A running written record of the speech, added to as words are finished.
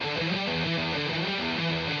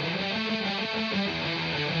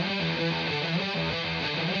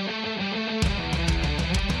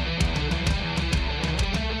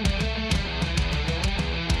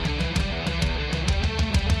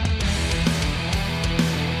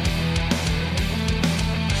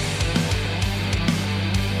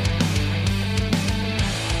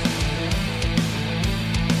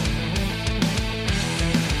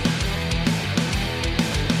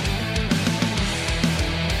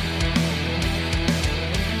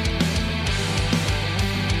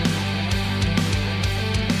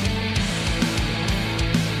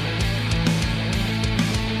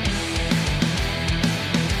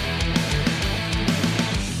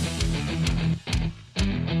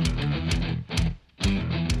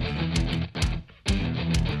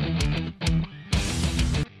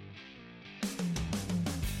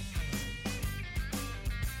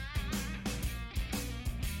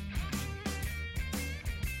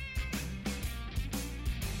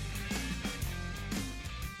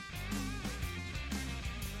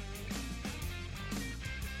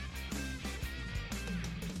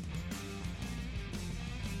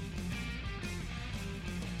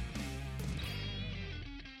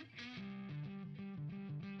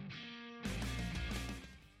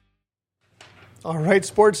All right,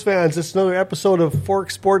 sports fans, it's another episode of Fork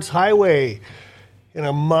Sports Highway in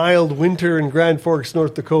a mild winter in Grand Forks,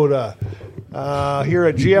 North Dakota. Here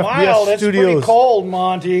at GFBS Mild, Studios. It's pretty cold,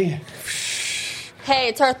 Monty. Hey,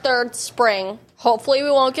 it's our third spring. Hopefully we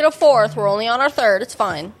won't get a fourth. We're only on our third. It's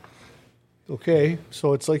fine. Okay,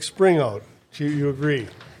 so it's like spring out. You agree?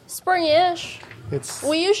 Spring-ish.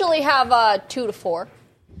 We usually have 2 to 4.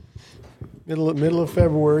 Middle of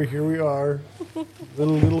February. Here we are.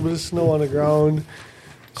 little bit of snow on the ground.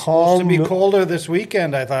 Calm. Supposed to be colder this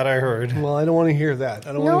weekend, I thought I heard. Well, I don't want to hear that.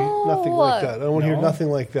 I don't want to hear nothing like that. I don't want to hear nothing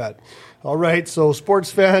like that. All right, so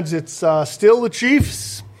sports fans, it's still the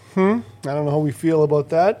Chiefs. I don't know how we feel about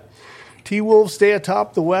that. TWolves stay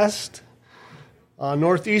atop the West.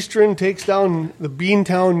 Northeastern takes down the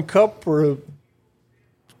Beantown Cup, or a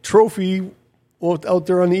trophy out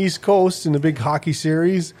there on the East Coast in the big hockey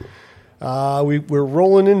series. We're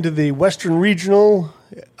rolling into the Western Regional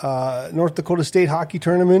North Dakota State Hockey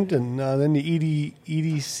Tournament, and then the EDA?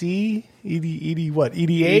 EDC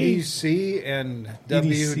and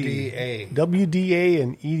WDA. WDA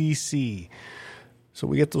and EDC. So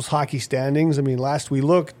we get those hockey standings. I mean, last week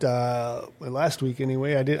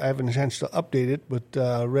anyway, I haven't a chance to update it, but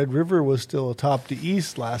Red River was still atop the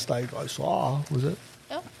East last I saw. Was it?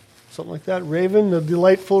 Yep. Something like that. Raven, the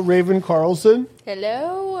delightful Raven Carlson.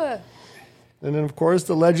 Hello. And then, of course,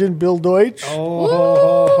 the legend Bill Deutsch.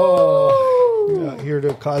 Here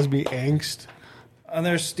to cause me angst. And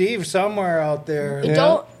there's Steve somewhere out there.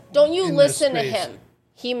 Yeah. Don't you listen to him.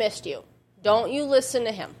 He missed you. Don't you listen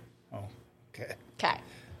to him. Oh, okay. Okay.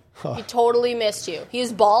 Huh. He totally missed you.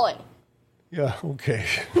 He's bawling. Yeah, okay.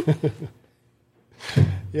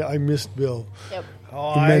 Yeah, I missed Bill. Yep.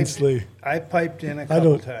 Immensely. I piped in a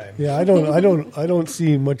couple times. Yeah, I don't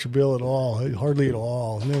see much of Bill at all. Hardly at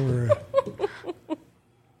all. Never.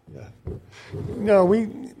 Yeah. No,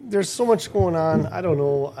 there's so much going on. I don't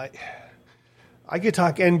know. I could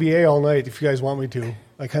talk NBA all night if you guys want me to.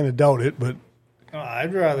 I kind of doubt it, but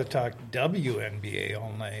I'd rather talk WNBA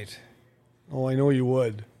all night. Oh, I know you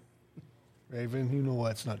would. Raven, you know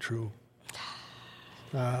that's not true.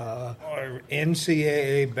 Or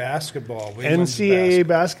NCAA basketball. NCAA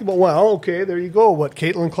basketball. Well, okay, there you go. What,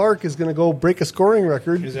 Caitlin Clark is going to go break a scoring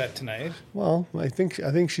record. Is that tonight? Well, I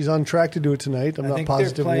think she's on track to do it tonight. I'm not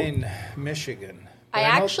positive. They're playing Michigan. I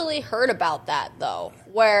actually heard about that, though,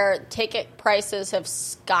 where ticket prices have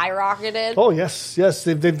skyrocketed. Oh, yes.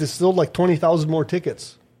 They've distilled like 20,000 more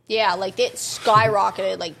tickets. Yeah, like it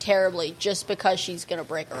skyrocketed like terribly just because she's going to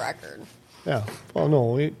break a record. Yeah. Well,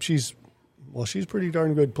 no, she's a pretty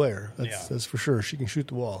darn good player. That's for sure. She can shoot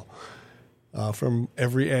the ball from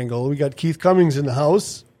every angle. We got Keith Cummings in the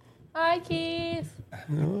house. Hi, Keith.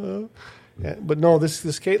 But no, this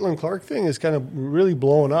Caitlin Clark thing is kind of really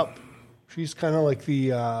blowing up. She's kind of like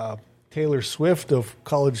the Taylor Swift of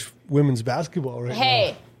college women's basketball right now.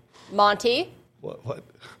 Hey, Monty. What?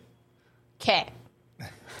 Okay.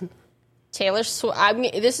 Taylor Swift.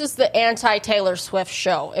 This is the anti-Taylor Swift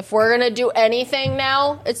show. If we're going to do anything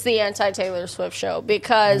now, it's the anti-Taylor Swift show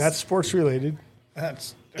because... And that's sports related. Now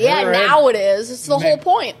it is. It's the whole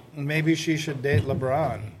point. Maybe she should date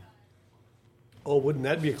LeBron. Oh, wouldn't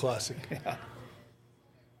that be a classic? Yeah.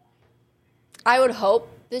 I would hope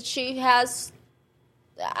that she has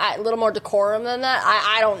a little more decorum than that.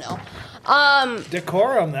 I don't know.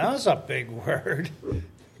 Decorum, that was a big word.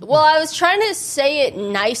 Well, I was trying to say it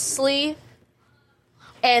nicely,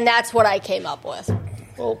 and that's what I came up with.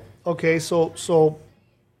 Well, okay, so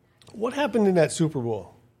what happened in that Super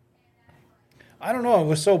Bowl? I don't know. It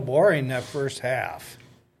was so boring that first half.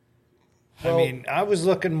 Well, I mean, I was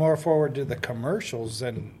looking more forward to the commercials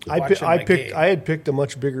than watching the game. I had picked a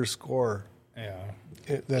much bigger score. Yeah.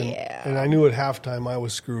 And I knew at halftime I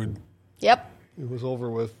was screwed. Yep. It was over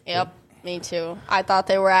with. Yep. Me too. I thought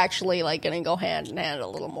they were actually like going to go hand in hand a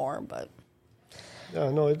little more, but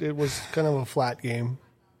no, it was kind of a flat game.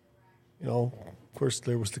 You know, of course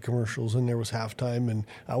there was the commercials and there was halftime, and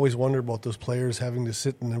I always wondered about those players having to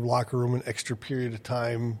sit in the locker room an extra period of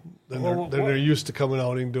time than they're used to coming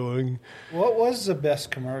out and doing. What was the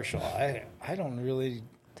best commercial? I don't really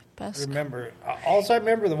remember. Also, I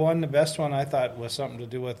remember the best one I thought was something to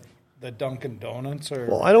do with the Dunkin' Donuts,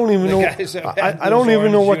 or I don't even know. I don't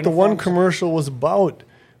even know what the one commercial was about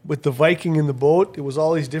with the Viking in the boat. It was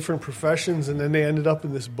all these different professions, and then they ended up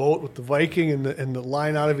in this boat with the Viking, and the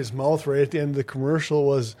line out of his mouth right at the end of the commercial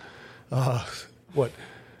was, what?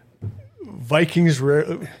 Vikings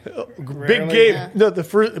big game. Yeah. No, the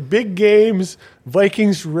first big games.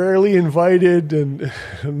 Vikings rarely invited,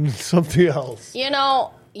 and something else. You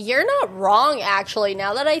know, you're not wrong. Actually,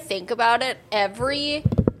 now that I think about it, every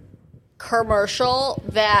commercial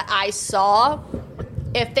that I saw,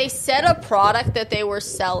 if they said a product that they were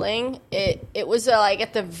selling, it was like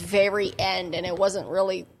at the very end, and it wasn't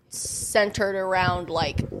really centered around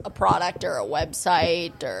like a product or a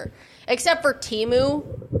website, or except for Temu,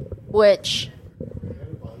 which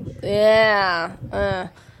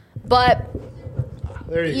but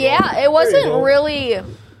it wasn't really.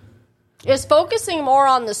 It was focusing more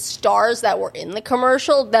on the stars that were in the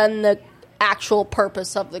commercial than the actual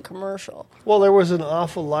purpose of the commercial. Well, there was an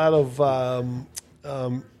awful lot of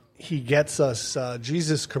He Gets Us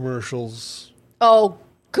Jesus commercials. Oh,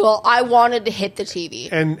 God. I wanted to hit the TV.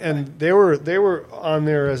 And they were on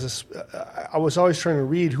there as I was always trying to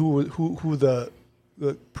read who the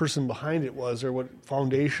person behind it was, or what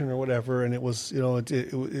foundation or whatever, and it was,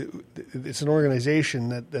 it's an organization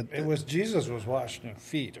that it was Jesus was washing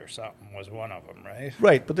feet or something was one of them, right?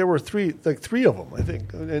 Right, but there were three of them, I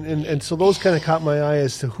think, and so those kind of caught my eye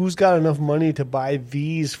as to who's got enough money to buy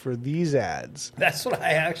these for these ads. That's what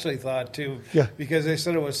I actually thought too. Yeah, because they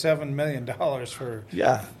said it was $7 million for.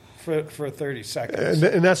 Yeah. For 30 seconds.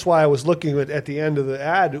 And that's why I was looking at the end of the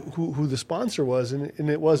ad who the sponsor was, and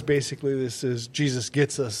it was basically, this is Jesus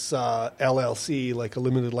Gets Us LLC, like a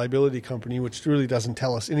limited liability company, which really doesn't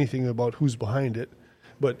tell us anything about who's behind it.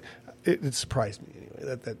 But it surprised me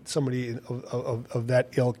anyway that somebody of that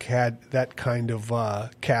ilk had that kind of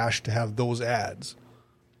cash to have those ads.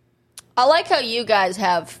 I like how you guys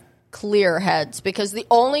have clear heads, because the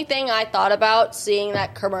only thing I thought about seeing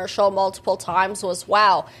that commercial multiple times was,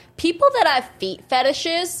 wow, people that have feet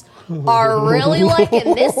fetishes are really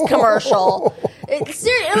liking this commercial. It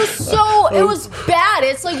was bad.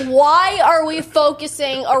 It's like, why are we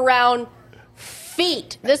focusing around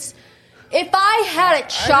feet? If I had a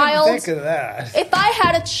child, I didn't think of that. If I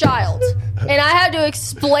had a child and I had to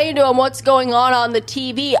explain to him what's going on the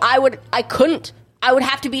TV, I couldn't. I would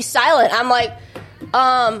have to be silent. I'm like,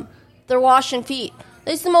 they're washing feet.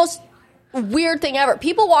 It's the most weird thing ever.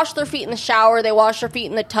 People wash their feet in the shower. They wash their feet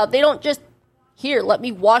in the tub. They don't just, here, let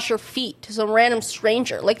me wash your feet to some random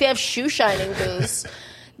stranger. Like, they have shoe shining booths.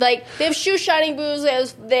 Like, they have shoe shining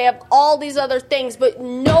booths. They have all these other things. But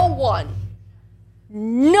I don't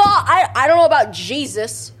know about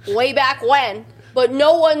Jesus way back when, but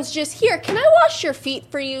no one's just, here, can I wash your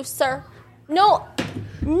feet for you, sir? No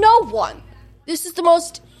one. This is the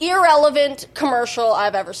most irrelevant commercial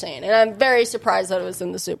I've ever seen, and I'm very surprised that it was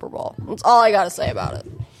in the Super Bowl. That's all I got to say about it.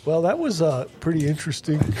 Well, that was pretty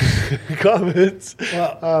interesting comments.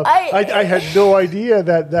 Well, I had no idea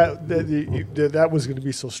that was going to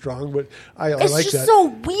be so strong, but I like that. It's just so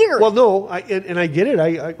weird. Well, no, I get it.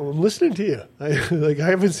 I'm listening to you. I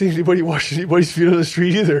haven't seen anybody wash anybody's feet on the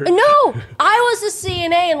street either. No, I was a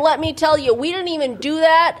CNA, and let me tell you, we didn't even do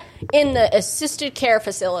that in the assisted care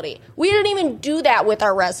facility. We didn't even do that with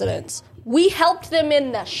our residents. We helped them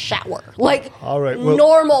in the shower, like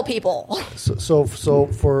normal people. So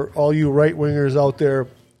for all you right-wingers out there,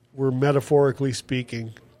 we're metaphorically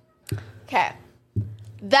speaking. Okay.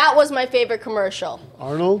 That was my favorite commercial.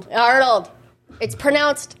 Arnold? It's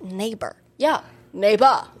pronounced neighbor. Yeah.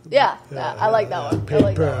 Neighbor. Yeah. I like that one.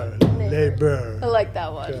 Paper. Neighbor. I like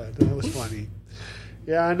that one. Good. That was funny.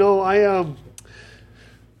 Yeah, I know. I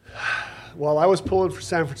was pulling for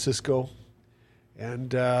San Francisco.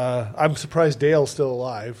 And I'm surprised Dale's still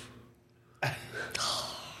alive.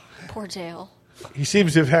 Poor Dale. He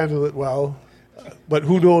seems to have handled it well. But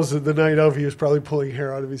who knows, the night of, he was probably pulling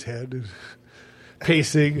hair out of his head and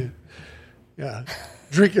pacing. Yeah.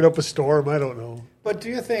 Drinking up a storm. I don't know. But do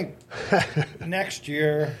you think next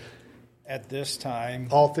year at this time...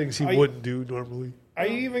 all things he wouldn't do normally. Are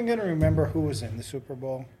you even going to remember who was in the Super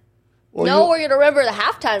Bowl? Well, we're going to remember the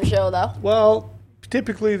halftime show, though. Well...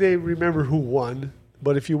 typically, they remember who won,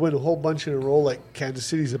 but if you win a whole bunch in a row like Kansas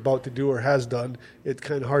City's about to do or has done, it's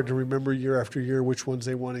kind of hard to remember year after year which ones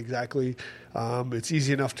they won exactly. It's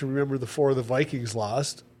easy enough to remember the 4 the Vikings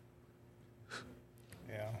lost.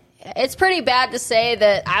 Yeah. It's pretty bad to say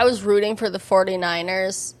that I was rooting for the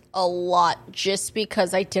 49ers a lot just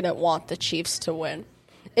because I didn't want the Chiefs to win.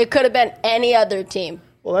 It could have been any other team.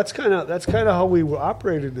 Well, that's kind of how we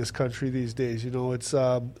operate in this country these days. It's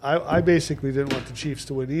I basically didn't want the Chiefs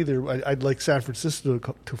to win either. I'd like San Francisco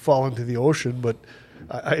to fall into the ocean, but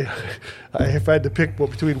if I had to pick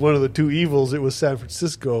between one of the two evils, it was San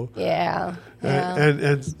Francisco. Yeah.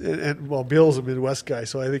 And well, Bill's a Midwest guy,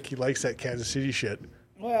 so I think he likes that Kansas City shit.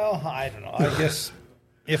 Well, I don't know. I guess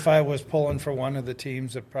if I was pulling for one of the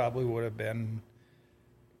teams, it probably would have been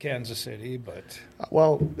Kansas City, but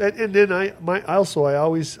and then I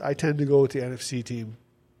tend to go with the NFC team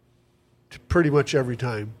pretty much every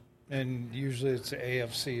time. And usually it's the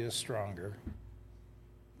AFC is stronger.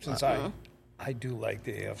 since I do like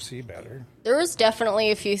the AFC better. There was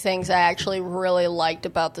definitely a few things I actually really liked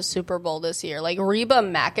about the Super Bowl this year. Like Reba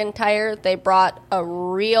McEntire, they brought a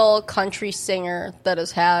real country singer that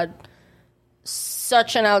has had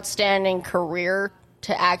such an outstanding career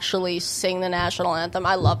to actually sing the national anthem.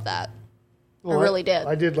 I love that. Well, I really did.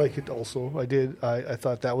 I did like it also. I did. I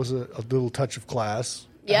thought that was a little touch of class.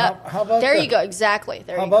 Yeah. How about there you go. Exactly.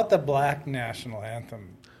 How about the black national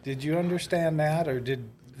anthem? Did you understand that, or did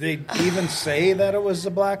they even say that it was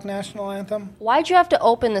the black national anthem? Why'd you have to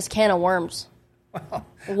open this can of worms?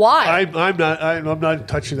 Why? I'm not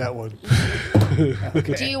touching that one.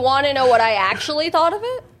 Okay. Do you want to know what I actually thought of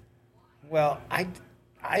it? Well, I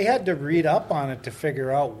had to read up on it to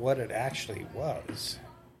figure out what it actually was.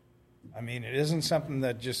 I mean, it isn't something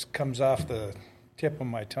that just comes off the tip of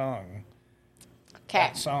my tongue. Okay.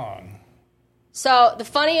 That song. So the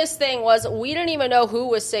funniest thing was we didn't even know who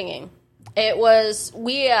was singing. It was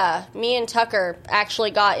me and Tucker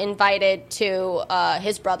actually got invited to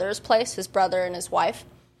his brother's place, his brother and his wife.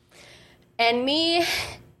 And me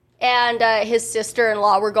and his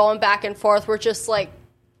sister-in-law were going back and forth. We're just like,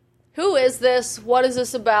 who is this? What is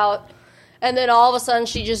this about? And then all of a sudden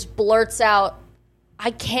she just blurts out, I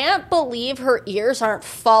can't believe her ears aren't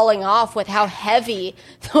falling off with how heavy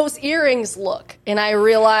those earrings look. And I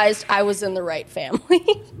realized I was in the right family.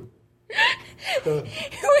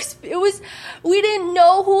 It was we didn't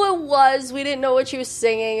know who it was. We didn't know what she was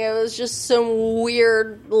singing. It was just some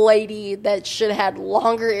weird lady that should have had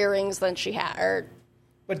longer earrings than she had, or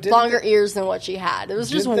longer ears than what she had. It was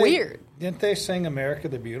just weird. Didn't they sing America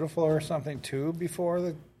the Beautiful or something too before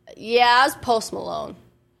the... Yeah, it was Post Malone.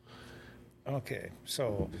 Okay,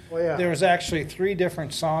 so there was actually 3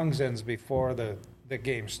 different song ends before the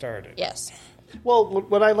game started. Yes. Well,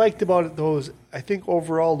 what I liked about it, though, is I think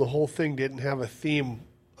overall the whole thing didn't have a theme.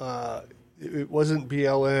 It wasn't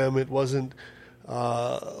BLM. It wasn't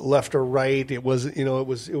left or right. It wasn't, it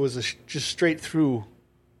was just straight through,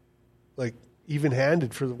 like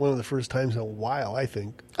even-handed for one of the first times in a while, I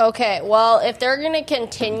think. Okay, well, if they're going to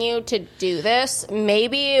continue to do this,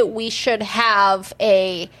 maybe we should have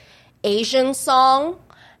a Asian song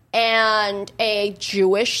and a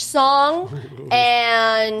Jewish song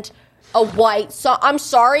and a white song. I'm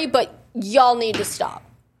sorry, but y'all need to stop.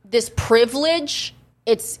 This privilege,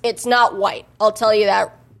 it's not white. I'll tell you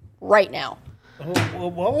that right now. Well,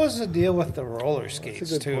 what was the deal with the roller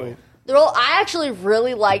skates, too? I actually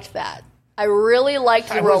really liked that. I really liked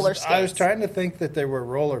the roller skates. I was trying to think that they were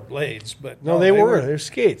roller blades, but no, they were. They're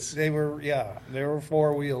skates. They were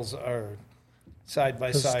 4 wheels or side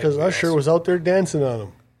by side. Because Usher was out there dancing on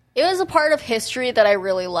them. It was a part of history that I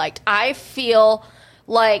really liked. I feel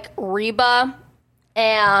like Reba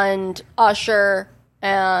and Usher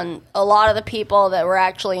and a lot of the people that were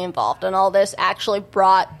actually involved in all this actually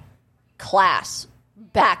brought class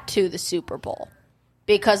back to the Super Bowl.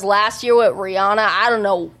 Because last year with Rihanna, I don't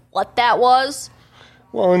know what that was.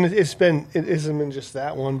 Well, and it hasn't been just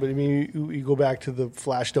that one, but I mean, you go back to the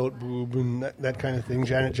flashed out boob and that kind of thing.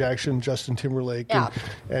 Janet Jackson, Justin Timberlake,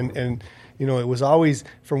 and it was always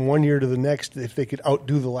from one year to the next if they could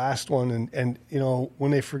outdo the last one, and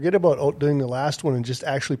when they forget about outdoing the last one and just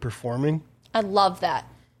actually performing. I love that.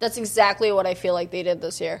 That's exactly what I feel like they did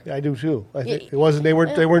this year. Yeah, I do too. I think it wasn't. They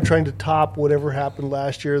weren't trying to top whatever happened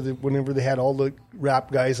last year. Whenever they had all the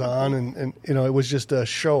rap guys on, and it was just a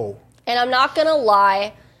show. And I'm not going to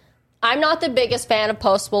lie, I'm not the biggest fan of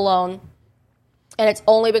Post Malone, and it's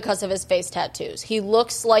only because of his face tattoos. He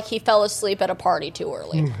looks like he fell asleep at a party too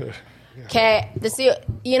early. Okay,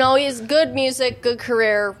 he's good music, good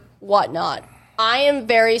career, whatnot. I am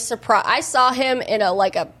very surprised. I saw him in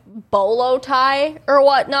a bolo tie or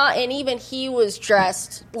whatnot, and even he was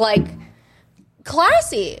dressed like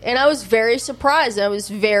classy, and I was very surprised. I was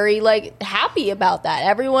very happy about that.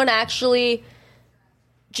 Everyone actually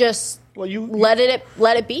just let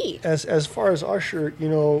it be. As far as Usher,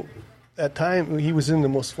 at time he was in the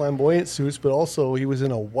most flamboyant suits, but also he was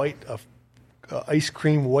in a white, ice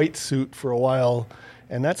cream white suit for a while,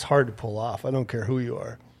 and that's hard to pull off. I don't care who you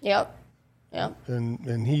are. Yep.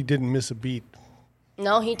 And he didn't miss a beat.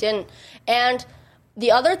 No, he didn't. And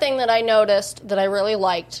the other thing that I noticed that I really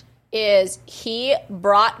liked is he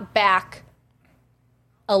brought back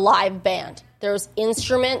a live band. There's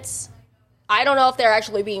instruments. I don't know if they're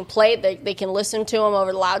actually being played. They can listen to them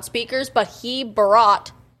over the loudspeakers, but he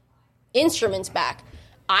brought instruments back.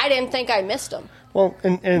 I didn't think I missed them. Well,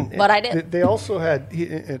 but I did. They also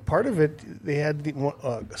had part of it. They had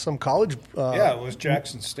some college. It was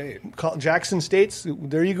Jackson State. Jackson State's.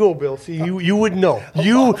 There you go, Bill. See, you would know.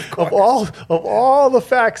 You of all the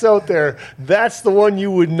facts out there, that's the one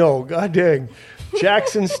you would know. God dang.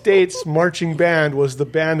 Jackson State's marching band was the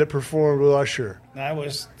band that performed with Usher. I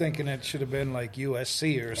was thinking it should have been like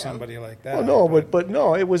USC or somebody like that. Oh no, but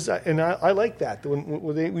no, it was, and I like that when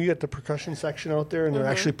we got the percussion section out there and they're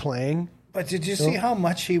actually playing. But did you see how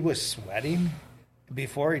much he was sweating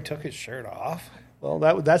before he took his shirt off?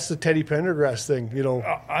 Well, that's the Teddy Pendergrass thing, you know.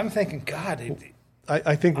 I'm thinking, God.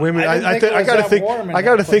 I think women. I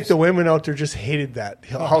got to think the women out there just hated that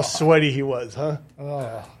how sweaty he was, huh?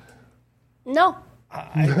 No,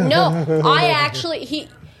 I actually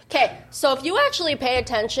Okay, so if you actually pay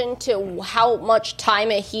attention to how much time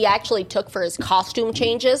he actually took for his costume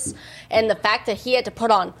changes, and the fact that he had to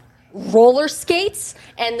put on roller skates,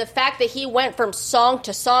 and the fact that he went from song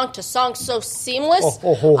to song to song so seamless,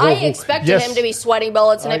 I expected him to be sweating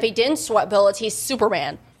bullets, and if he didn't sweat bullets, he's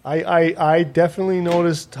Superman. I definitely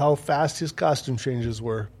noticed how fast his costume changes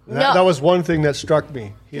were. That was one thing that struck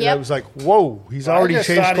me. I was like, whoa, he's already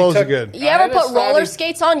changed clothes again. You ever put roller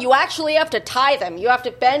skates on? You actually have to tie them. You have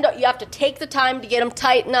to bend. You have to take the time to get them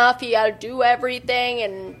tight enough. You got to do everything,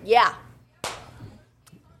 and yeah.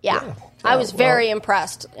 I was very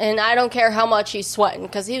impressed, and I don't care how much he's sweating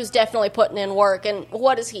because he was definitely putting in work. And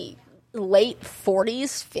what is he? Late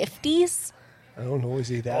 40s, 50s? I don't know. Is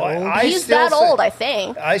he that old? He's that old, I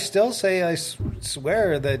think. I still say I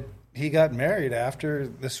swear that he got married after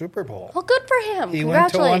the Super Bowl. Well, good for him. He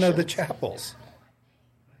went to one of the chapels.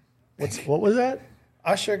 What was that?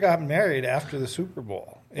 Usher got married after the Super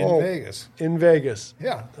Bowl in Vegas. In Vegas.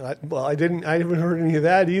 Yeah. I haven't heard any of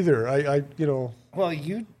that either. Well,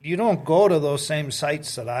 you don't go to those same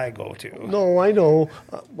sites that I go to. No, I know.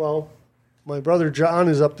 My brother John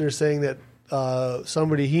is up there saying that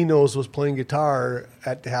somebody he knows was playing guitar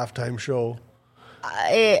at the halftime show.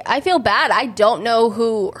 I feel bad. I don't know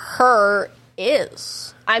who her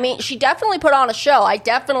is. I mean, she definitely put on a show. I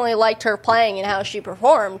definitely liked her playing and how she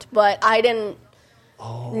performed, but I didn't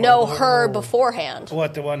know her beforehand.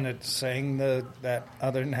 What, the one that sang that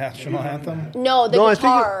other national anthem? No, the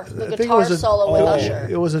guitar solo with Usher.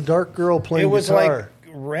 It was a dark girl playing guitar. It was like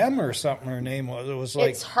Rem or something her name was. It was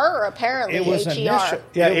like... It's her, apparently, it was H-E-R.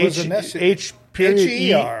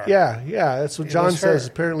 H-E-R. Yeah, that's what John says.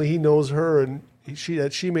 Apparently he knows her, and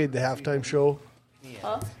she made the halftime show.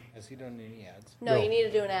 Huh? Has he done any ads? No, you need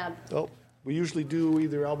to do an ad. Oh, we usually do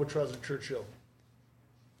either Albatross or Churchill.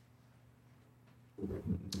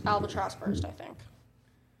 Albatross first, I think.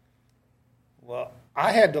 Well,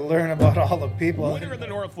 I had to learn about all the people. Winter in the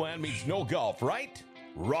Northland means no golf, right?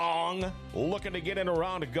 Wrong. Looking to get in a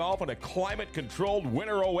round of golf in a climate-controlled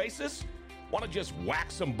winter oasis? Want to just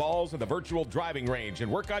whack some balls at the virtual driving range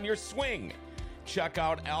and work on your swing? Check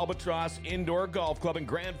out Albatross Indoor Golf Club in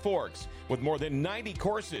Grand Forks with more than 90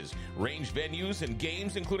 courses, range venues, and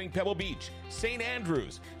games including Pebble Beach, St.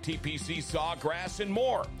 Andrews, TPC Sawgrass, and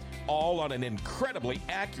more. All on an incredibly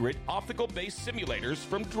accurate optical-based simulators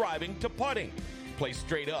from driving to putting. Play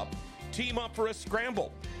straight up, team up for a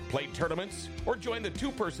scramble, play tournaments, or join the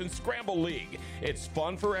two-person Scramble League. It's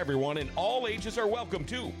fun for everyone, and all ages are welcome,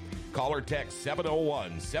 too. Call or text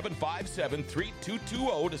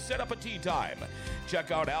 701-757-3220 to set up a tee time.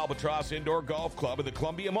 Check out Albatross Indoor Golf Club in the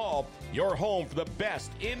Columbia Mall, your home for the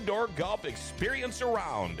best indoor golf experience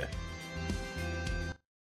around.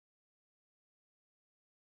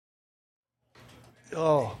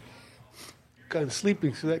 Oh, kind of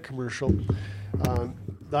sleeping through that commercial.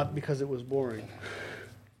 Not because it was boring.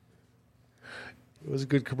 It was a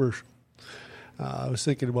good commercial. I was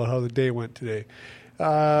thinking about how the day went today.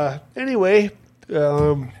 Anyway,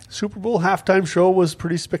 Super Bowl halftime show was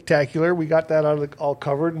pretty spectacular. We got that all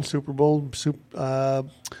covered in Super Bowl.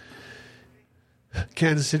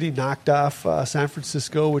 Kansas City knocked off San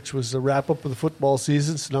Francisco, which was the wrap-up of the football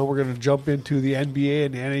season. So now we're going to jump into the NBA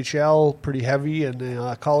and the NHL pretty heavy, and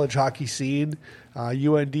the college hockey scene.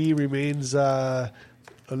 UND remains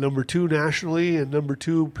number 2 nationally and number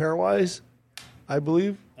 2 pairwise, I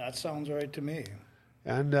believe. That sounds right to me.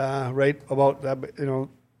 And right about that,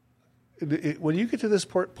 when you get to this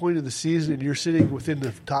point of the season and you're sitting within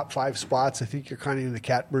the top 5 spots, I think you're kind of in the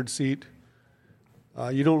catbird seat.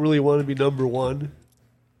 You don't really want to be number 1,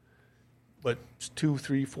 but 2,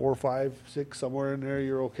 3, 4, 5, 6, somewhere in there,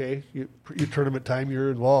 you're okay. Your tournament time, you're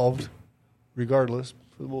involved, regardless,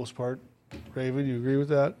 for the most part. Raven, you agree with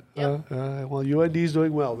that? Yep. Well, UND's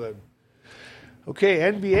doing well then. Okay,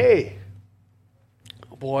 NBA.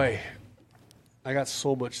 Oh, boy, I got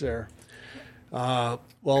so much there. Well,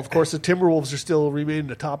 of course, the Timberwolves are still remaining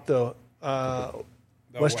atop the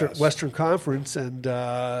Western Conference, and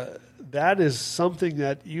that is something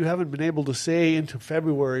that you haven't been able to say into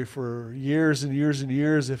February for years and years and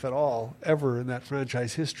years, if at all, ever in that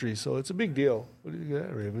franchise history. So it's a big deal. What do you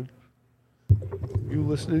got, Raven? You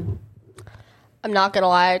listening? I'm not going to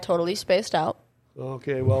lie, I totally spaced out.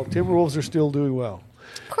 Okay, well, TWolves are still doing well.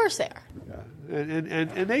 Of course they are. Yeah.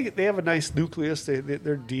 And they have a nice nucleus.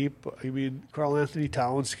 They're deep. I mean, Karl Anthony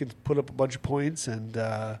Towns can put up a bunch of points, and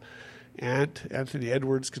Anthony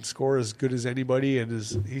Edwards can score as good as anybody, and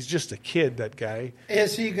he's just a kid, that guy.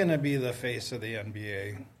 Is he going to be the face of the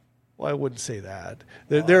NBA? Well, I wouldn't say that.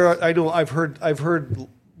 I know I've heard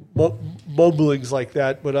mumblings like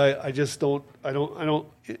that, but I just don't.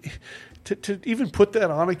 To even put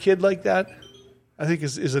that on a kid like that, I think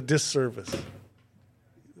is a disservice.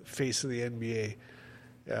 Face of the NBA,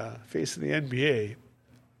 yeah, face of the NBA.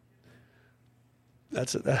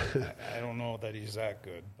 That's it. I don't know that he's that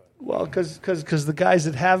good. But. Well, because the guys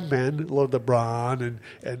that have been, LeBron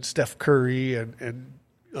and Steph Curry and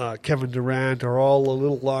Kevin Durant are all a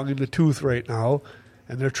little long in the tooth right now,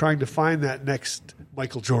 and they're trying to find that next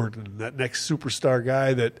Michael Jordan, that next superstar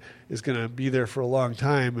guy that is going to be there for a long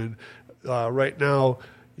time. And right now,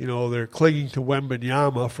 they're clinging to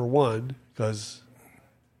Wembanyama for one, because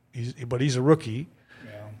he's a rookie.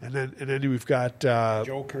 And then we've got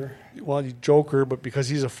Joker. Well, Joker, but because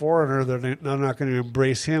he's a foreigner, they're not going to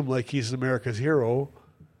embrace him like he's America's hero.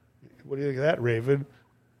 What do you think of that, Raven?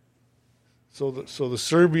 So the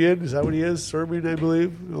Serbian, is that what he is? Serbian, I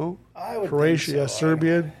believe. No, I would Croatia, think so. Yeah,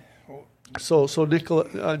 Serbian. So Nikola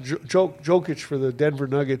Jokic for the Denver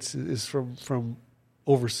Nuggets is from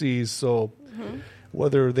overseas. So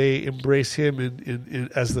whether they embrace him in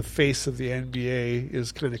as the face of the NBA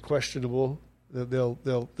is kind of questionable. They'll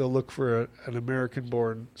look for an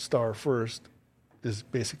American-born star first, is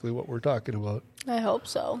basically what we're talking about. I hope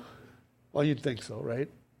so. Well, you'd think so, right?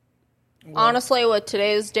 Honestly, with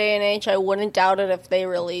today's day and age, I wouldn't doubt it if they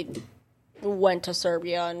really went to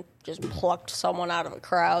Serbia and just plucked someone out of a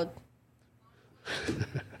crowd.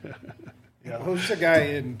 Yeah, who's the guy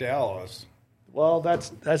in Dallas? Well,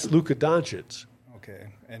 that's Luka Doncic.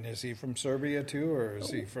 Okay, and is he from Serbia too, or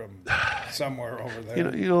is he from somewhere over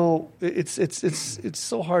there? It's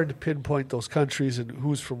so hard to pinpoint those countries and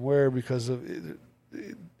who's from where because of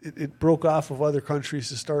it broke off of other countries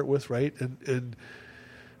to start with, right? And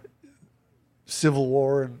civil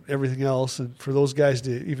war and everything else, and for those guys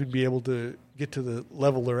to even be able to get to the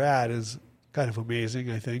level they're at is kind of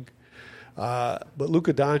amazing, I think. But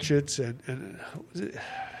Luka Doncic and was it?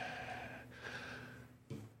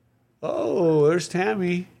 Oh, there's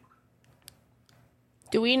Tammy.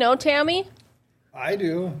 Do we know Tammy? I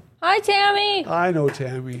do. Hi, Tammy. I know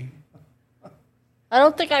Tammy. I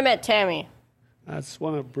don't think I met Tammy. That's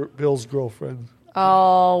one of Bill's girlfriends.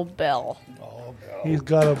 Oh, Bill. Oh, Bill. He's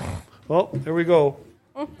got a... Oh, there we go.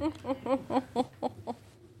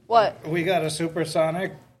 What? We got a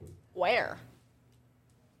supersonic. Where?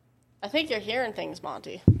 I think you're hearing things,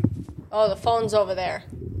 Monty. Oh, the phone's over there.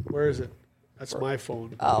 Where is it? That's my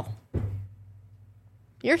phone. Oh.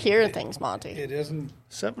 You're hearing things, Monty. It isn't.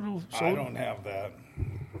 707? I don't have that.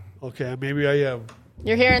 Okay, maybe I am.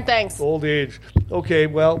 You're hearing things. Old age. Okay,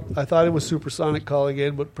 well, I thought it was Supersonic calling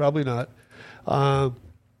in, but probably not. I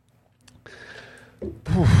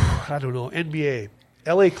don't know. NBA.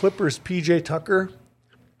 LA Clippers PJ Tucker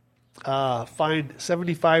fined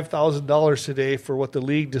 $75,000 today for what the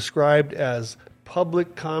league described as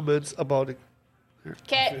public comments about it.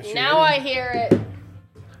 Okay, now I hear it.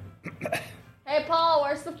 Hey, Paul,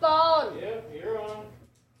 where's the phone? Yep, you're on.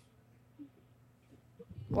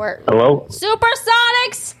 Where? Hello?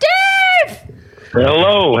 Supersonic Steve!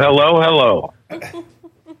 Hello.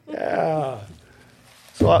 Yeah.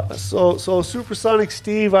 So Supersonic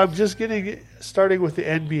Steve, I'm just starting with the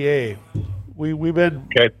NBA. We've been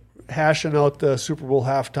hashing out the Super Bowl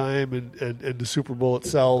halftime and the Super Bowl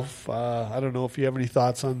itself. I don't know if you have any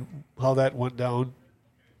thoughts on how that went down.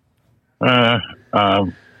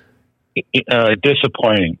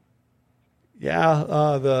 Disappointing. Yeah,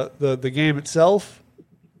 the game itself.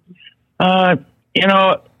 I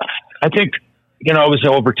think it was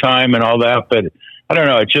overtime and all that, but I don't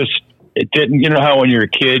know. It didn't. You know how when you're a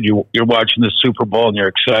kid, you're watching the Super Bowl and you're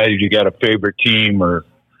excited. You got a favorite team, or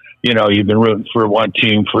you've been rooting for one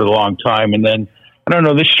team for a long time, and then I don't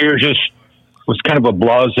know. This year just was kind of a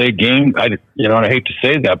blasé game. I hate to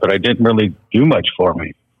say that, but I didn't really do much for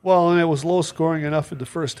me. Well, and it was low scoring enough in the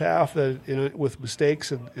first half that with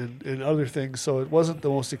mistakes and other things, so it wasn't the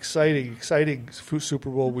most exciting Super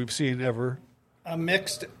Bowl we've seen ever. A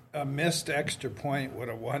missed extra point would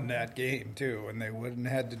have won that game too, and they wouldn't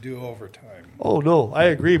have had to do overtime. Oh no, I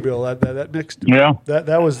agree, Bill. That mixed. Yeah.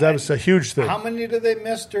 That was a huge thing. How many did they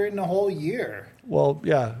miss during the whole year? Well,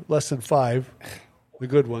 yeah, less than 5, the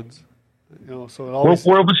good ones. So it always.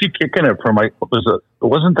 Where was he kicking it from? It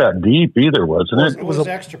wasn't that deep either, wasn't it? It was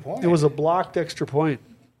extra point. It was a blocked extra point.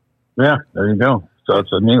 Yeah, there you go. So it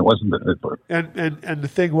wasn't. And the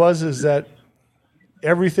thing is that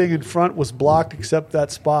everything in front was blocked except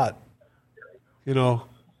that spot.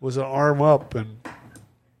 Was an arm up, and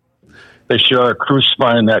they sure are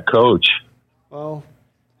crucifying that coach. Well,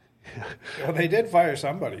 they did fire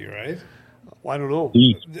somebody, right? I don't know.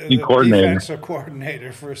 The coordinator. Defensive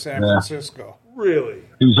coordinator for San Francisco. Really?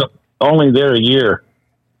 He was only there a year.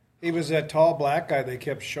 He was that tall black guy they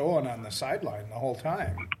kept showing on the sideline the whole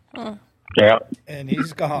time. Huh. Yeah. And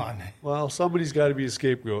he's gone. Well, somebody's got to be a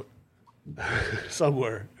scapegoat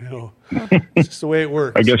somewhere. It's just the way it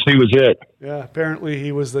works. I guess he was it. Yeah, apparently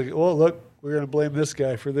he was look, we're going to blame this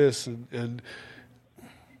guy for this. And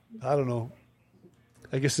I don't know.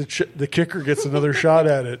 I guess the kicker gets another shot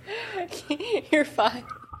at it. You're fine.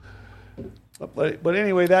 But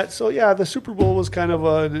anyway, the Super Bowl was kind of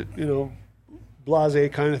a,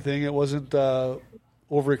 blasé kind of thing. It wasn't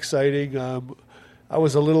overexciting. I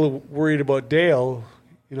was a little worried about Dale.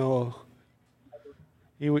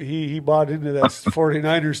 He bought into that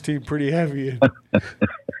 49ers team pretty heavy.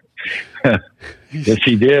 Yes,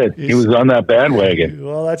 he did. He was on that bandwagon.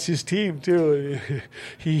 Well, that's his team too.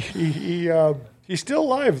 He's still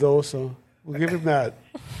alive though, so we'll give him that.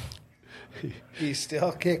 He's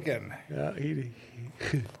still kicking. Yeah,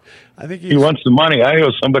 I think he wants the money. I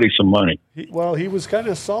owe somebody some money. He was kind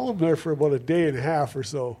of solemn there for about a day and a half or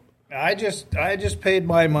so. I just paid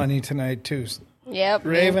my money tonight too. Yep.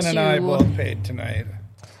 Raven and I both paid tonight.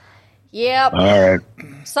 Yep. All right.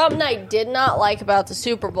 Something I did not like about the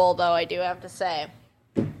Super Bowl, though, I do have to say,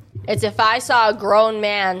 it's if I saw a grown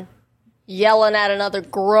man yelling at another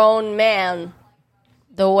grown man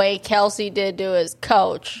the way Kelsey did to his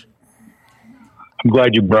coach. I'm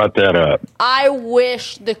glad you brought that up. I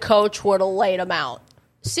wish the coach would have laid him out.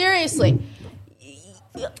 Seriously. He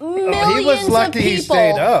was lucky he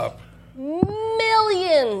stayed up.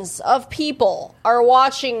 Millions of people are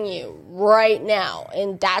watching you right now,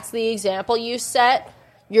 and that's the example you set.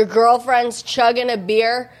 Your girlfriend's chugging a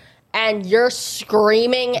beer, and you're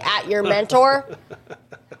screaming at your mentor.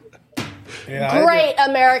 Great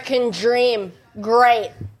American dream.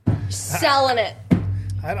 Great. Selling it.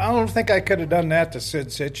 I don't think I could have done that to Sid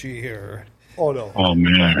Sitchy here. Oh, no. Oh,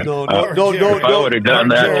 man. No. If I would have done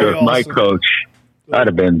that to my coach, I'd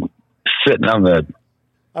have been sitting on the...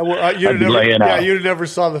 you'd never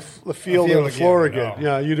saw the field or the floor again.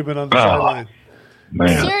 No. Yeah, you'd have been on the sideline.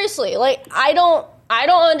 Seriously, I don't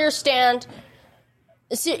understand.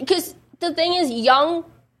 Because the thing is, young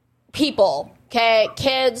people,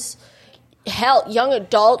 kids, hell, young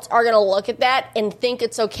adults are going to look at that and think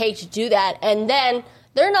it's okay to do that, and then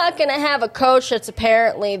they're not going to have a coach that's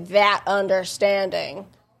apparently that understanding.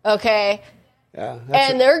 Okay. Yeah,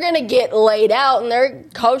 and they're going to get laid out, and their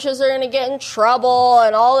coaches are going to get in trouble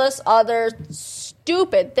and all this other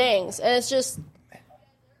stupid things. And it's just,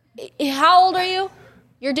 how old are you?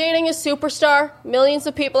 You're dating a superstar. Millions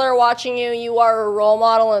of people are watching you. You are a role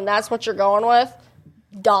model, and that's what you're going with?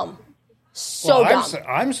 Dumb. Dumb.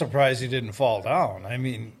 I'm surprised he didn't fall down. I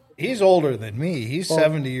mean, he's older than me. He's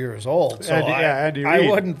 70 years old. So Andy I Reid.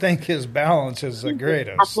 wouldn't think his balance is the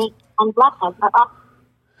greatest.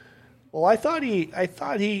 Well, I thought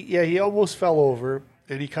he almost fell over,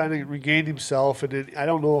 and he kind of regained himself, and then I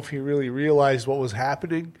don't know if he really realized what was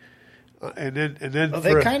happening, and then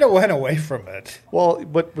they kind of went away from it. Well,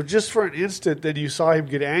 but just for an instant, then you saw him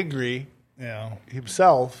get angry,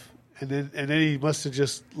 himself, and then he must have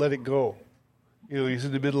just let it go. He's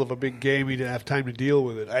in the middle of a big game; he didn't have time to deal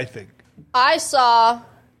with it. I think. I saw.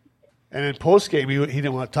 And in post game, he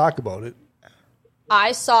didn't want to talk about it.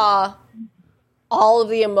 I saw all of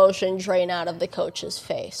the emotion drain out of the coach's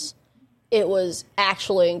face. It was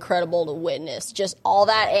actually incredible to witness. Just all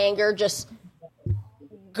that anger just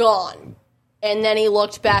gone. And then he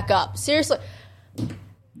looked back up. Seriously,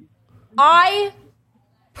 I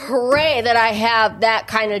pray that I have that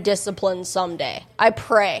kind of discipline someday. I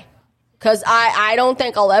pray. Because I don't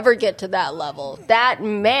think I'll ever get to that level. That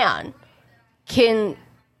man can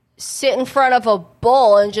sit in front of a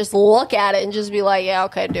bull and just look at it and just be like, yeah,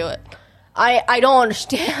 okay, do it. I don't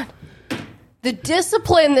understand the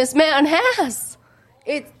discipline this man has.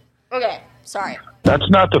 Okay, sorry. That's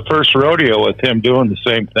not the first rodeo with him doing the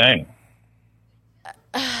same thing.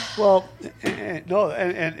 Well, no,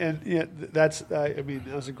 that's. I mean,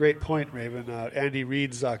 that was a great point, Raven. Andy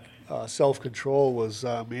Reid's self-control was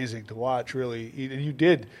amazing to watch. Really, he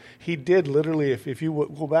did literally. If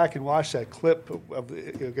you go back and watch that clip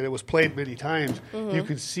it was played many times. Mm-hmm. You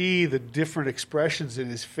could see the different expressions in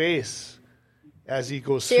his face as he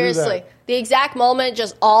goes Seriously, through that. the exact moment,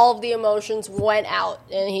 just all of the emotions went out,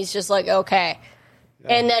 and he's just like, okay.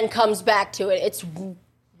 Yeah. And then comes back to it. It's,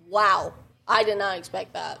 wow. I did not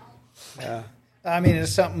expect that. Yeah. I mean,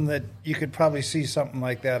 it's something that you could probably see something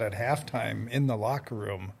like that at halftime in the locker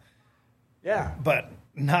room. Yeah. But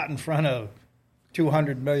not in front of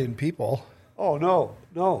 200 million people. Oh, no.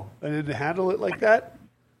 And didn't handle it like that?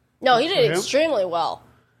 No, he did extremely well.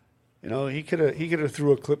 You know, he could have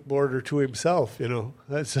threw a clipboard or two himself, you know.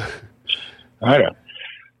 That's I don't.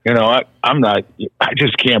 You know, I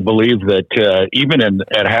just can't believe that even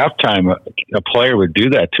at halftime, a player would do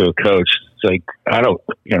that to a coach. It's like, I don't,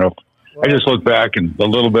 you know, I just look back and the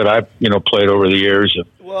little bit I've, you know, played over the years. If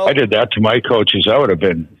I did that to my coaches, they would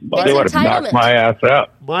have knocked my ass out.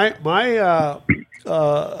 My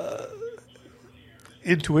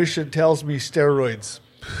intuition tells me steroids.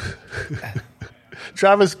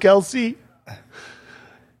 Travis Kelce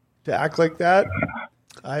to act like that.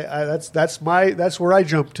 That's where I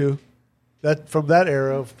jump to. That from that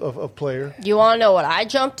era of player. You want to know what I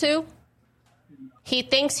jump to? He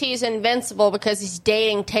thinks he's invincible because he's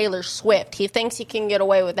dating Taylor Swift. He thinks he can get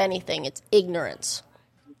away with anything. It's ignorance.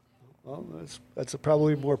 Well, that's a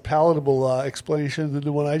probably more palatable explanation than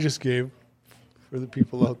the one I just gave for the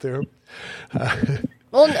people out there.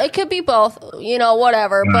 Well, it could be both, you know,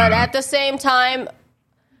 whatever. But at the same time,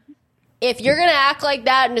 if you're going to act like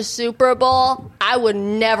that in the Super Bowl, I would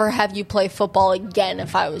never have you play football again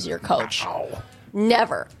if I was your coach. Wow.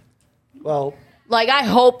 Never. Well, like, I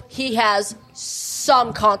hope he has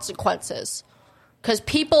some consequences. Because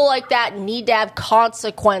people like that need to have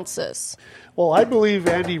consequences. Well, I believe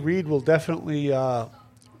Andy Reid will definitely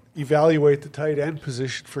evaluate the tight end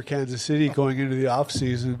position for Kansas City going into the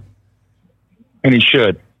offseason. And he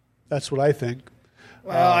should. That's what I think.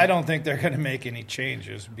 Well, I don't think they're going to make any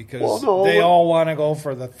changes because they all want to go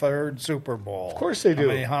for the third Super Bowl. Of course they do.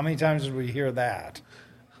 How many times did we hear that?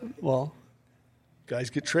 Well, guys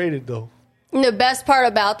get traded, though. And the best part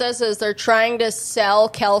about this is they're trying to sell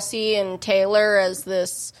Kelce and Taylor as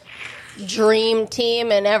this dream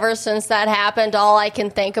team, and ever since that happened, all I can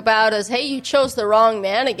think about is, hey, you chose the wrong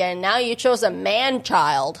man again. Now you chose a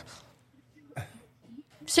man-child.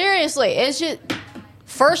 Seriously, it's just...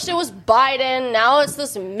 First it was Biden, now it's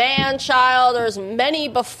this man-child. There's many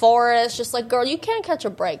before it. It's just like, girl, you can't catch a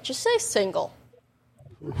break. Just say single.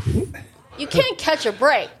 You can't catch a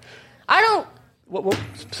break. I don't...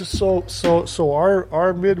 So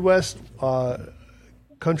our Midwest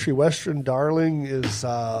country western darling is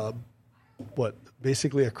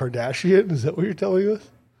basically a Kardashian? Is that what you're telling us?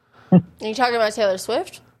 Are you talking about Taylor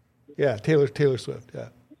Swift? Yeah, Taylor Swift. Yeah.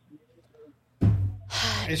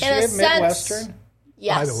 Is she a Midwestern?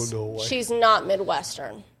 Yes. I don't know why. She's not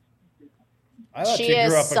Midwestern. I thought she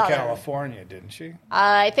grew up in California, didn't she?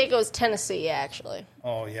 I think it was Tennessee, actually.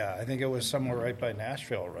 Oh, yeah. I think it was somewhere right by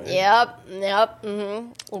Nashville, right? Yep.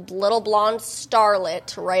 Mm-hmm. Little blonde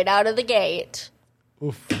starlet right out of the gate.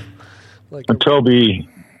 Oof. Toby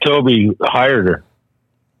hired her.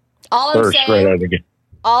 All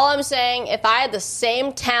I'm saying, if I had the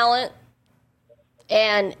same talent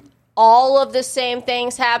and all of the same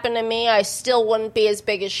things happened to me, I still wouldn't be as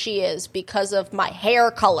big as she is because of my hair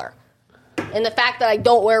color and the fact that I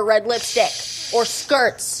don't wear red lipstick or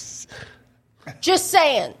skirts. Just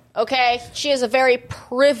saying, okay? She has a very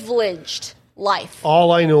privileged life.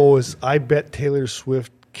 All I know is I bet Taylor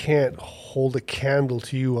Swift can't hold a candle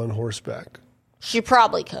to you on horseback. She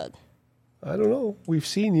probably could. I don't know. We've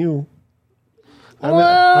seen you. I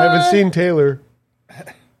haven't seen Taylor.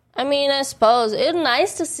 I mean, I suppose it's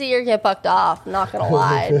nice to see her get bucked off. I'm not gonna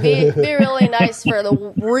lie, it'd be really nice for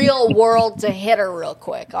the real world to hit her real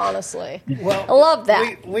quick. Honestly, well, I love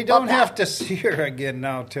that. We don't have to see her again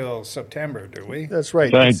now till September, do we? That's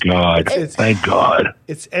right. Thank God. Thank God.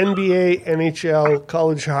 It's NBA, NHL,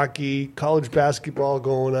 college hockey, college basketball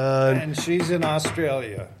going on, and she's in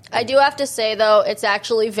Australia. I do have to say though, it's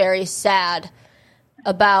actually very sad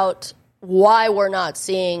about why we're not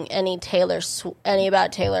seeing any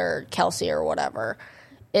about Taylor Kelce or whatever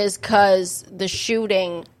is because the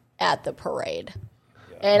shooting at the parade.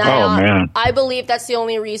 And I believe that's the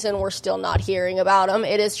only reason we're still not hearing about him.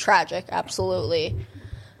 It is tragic, absolutely.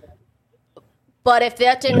 But if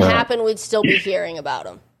that didn't happen, we'd still be hearing about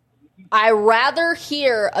him. I rather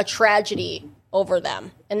hear a tragedy over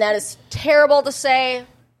them. And that is terrible to say.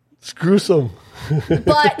 It's gruesome.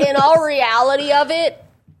 But in all reality of it,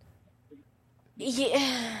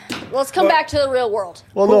 yeah. Let's come back to the real world.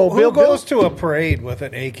 Well, Who goes to a parade with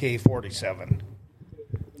an AK-47?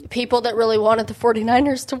 people that really wanted the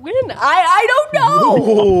 49ers to win. I don't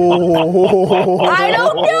know. I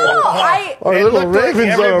don't know. Our little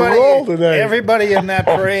Ravens are on a roll today. Everybody in that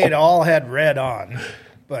parade all had red on,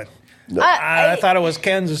 but I thought it was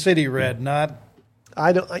Kansas City red, not.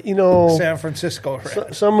 I don't, you know, San Francisco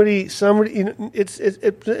red. Somebody, you know,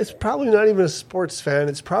 it's probably not even a sports fan.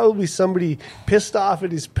 It's probably somebody pissed off at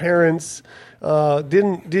his parents.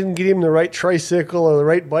 Didn't get him the right tricycle or the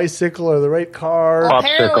right bicycle or the right car.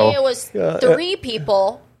 Apparently, it was 3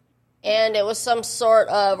 people, and it was some sort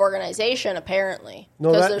of organization. Apparently,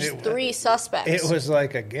 because there's 3 suspects. It was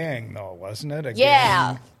like a gang, though, wasn't it?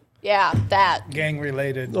 Gang. Yeah, that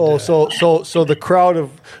gang-related. Oh, so the crowd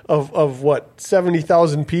of what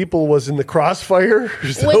 70,000 people was in the crossfire.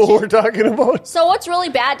 Is that what we're talking about? So what's really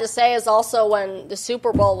bad to say is also when the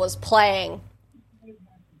Super Bowl was playing,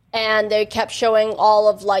 and they kept showing all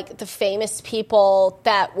of like the famous people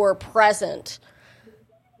that were present.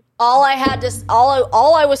 All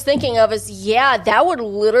I was thinking of is, that would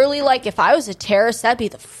literally, like, if I was a terrorist, that'd be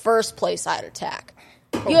the first place I'd attack.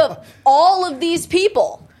 You have all of these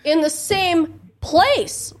people in the same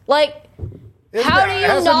place. Like, how do you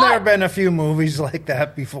hasn't there been a few movies like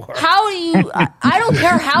that before? How do you... I don't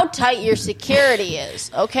care how tight your security is,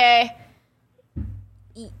 okay?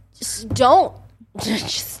 Just don't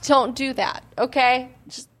do that, okay?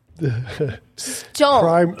 Just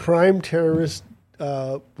don't. Prime terrorist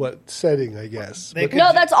setting, I guess.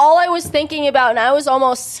 No, that's all I was thinking about, and I was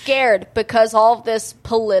almost scared because all of this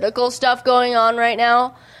political stuff going on right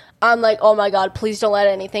now. I'm like, oh my God, please don't let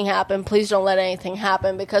anything happen. Please don't let anything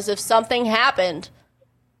happen. Because if something happened,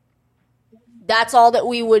 that's all that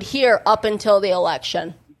we would hear up until the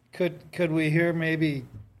election. Could we hear maybe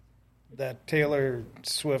that Taylor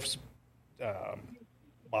Swift's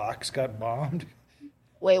box got bombed?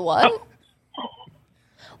 Wait, what?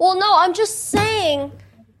 Well, no, I'm just saying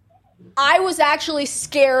I was actually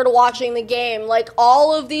scared watching the game. Like,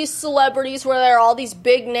 all of these celebrities were there, all these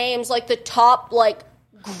big names, like the top, like,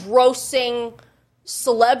 grossing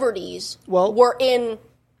celebrities were in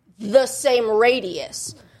the same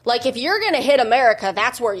radius. Like, if you're going to hit America,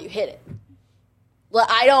 that's where you hit it.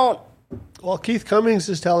 Well, Keith Cummings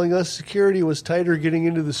is telling us security was tighter getting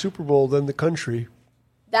into the Super Bowl than the country.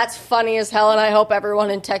 That's funny as hell, and I hope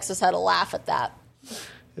everyone in Texas had a laugh at that.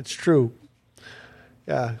 It's true.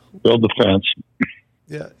 Yeah. Build the fence.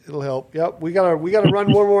 Yeah, it'll help. Yep, we gotta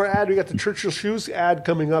run one more ad. We got the Churchill Shoes ad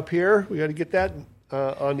coming up here. We got to get that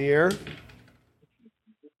on the air.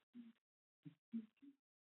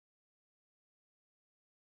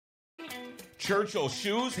 Churchill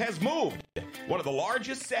Shoes has moved. One of the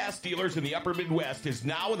largest SAS dealers in the upper Midwest is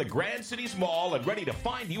now in the Grand Cities Mall and ready to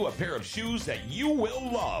find you a pair of shoes that you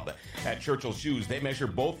will love. At Churchill Shoes, they measure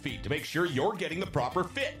both feet to make sure you're getting the proper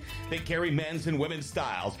fit. They carry men's and women's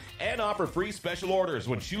styles and offer free special orders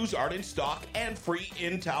when shoes aren't in stock and free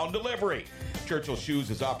in-town delivery. Churchill Shoes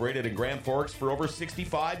has operated in Grand Forks for over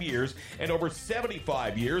 65 years and over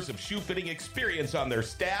 75 years of shoe fitting experience on their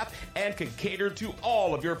staff and can cater to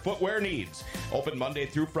all of your footwear needs. Open Monday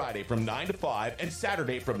through Friday from 9 to 5 and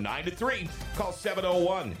Saturday from 9 to 3. Call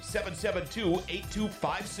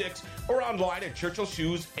 701-772-8256 or online at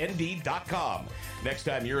churchillshoesnd.com. Next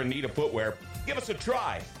time you're in need of footwear, give us a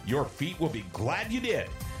try. Your feet will be glad you did.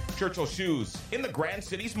 Churchill Shoes in the Grand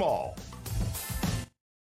Cities Mall.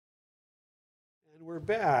 And we're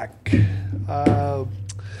back.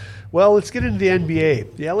 Well, let's get into the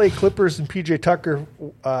NBA. The LA Clippers and PJ Tucker.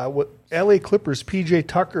 LA Clippers PJ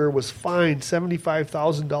Tucker was fined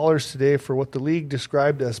 $75,000 today for what the league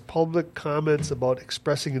described as public comments about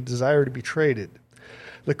expressing a desire to be traded.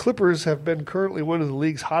 The Clippers have been currently one of the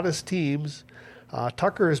league's hottest teams.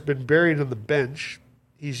 Tucker has been buried on the bench.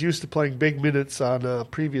 He's used to playing big minutes on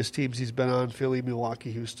previous teams he's been on, Philly,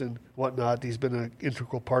 Milwaukee, Houston, whatnot. He's been an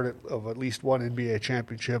integral part of at least one NBA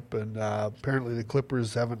championship, and apparently the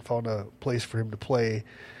Clippers haven't found a place for him to play.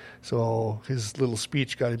 So his little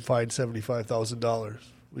speech got him fined $75,000. What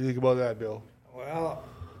do you think about that, Bill? Well,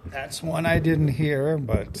 that's one I didn't hear,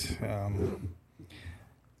 but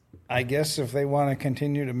I guess if they want to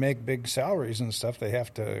continue to make big salaries and stuff, they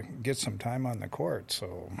have to get some time on the court.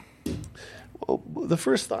 So... Well, the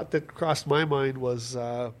first thought that crossed my mind was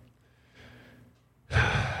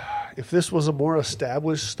if this was a more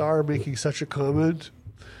established star making such a comment,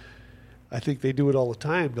 I think they do it all the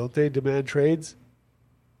time, don't they? Demand trades.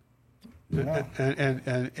 Yeah.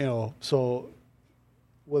 And you know, so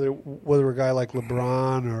whether a guy like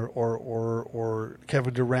LeBron or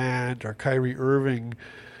Kevin Durant or Kyrie Irving,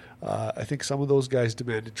 I think some of those guys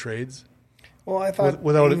demanded trades. Well, I thought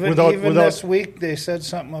without this week they said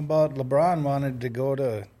something about LeBron wanted to go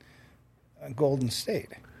to Golden State.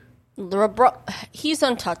 He's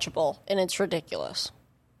untouchable, and it's ridiculous.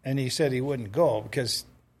 And he said he wouldn't go because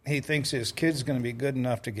he thinks his kid's going to be good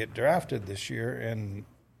enough to get drafted this year. And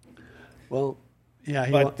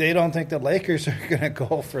but they don't think the Lakers are going to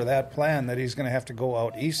go for that plan, that he's going to have to go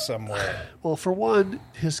out east somewhere. Well, for one,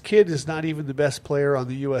 his kid is not even the best player on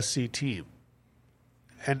the USC team.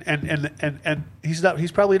 And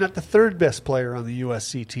he's probably not the third best player on the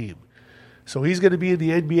USC team. So he's going to be in the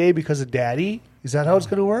NBA because of daddy? Is that how it's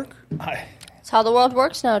going to work? It's how the world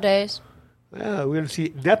works nowadays. Yeah, we're going to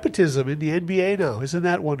see nepotism in the NBA now. Isn't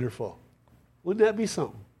that wonderful? Wouldn't that be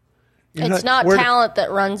something? It's not talent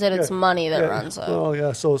that runs it; it's money that runs it. Oh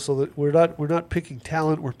yeah, so that we're not picking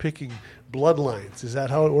talent; we're picking bloodlines. Is that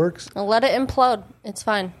how it works? I'll let it implode. It's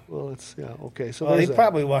fine. Well, okay. So he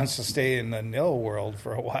probably wants to stay in the nil world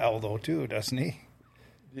for a while, though, too, doesn't he?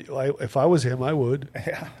 If I was him, I would.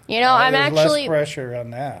 Yeah. I'm actually less pressure on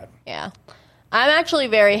that. Yeah. I'm actually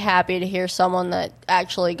very happy to hear someone that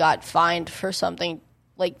actually got fined for something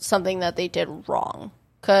that they did wrong.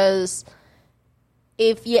 Because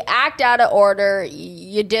if you act out of order,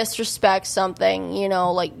 you disrespect something,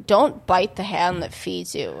 don't bite the hand that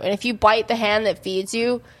feeds you. And if you bite the hand that feeds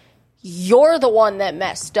you, you're the one that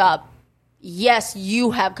messed up. Yes,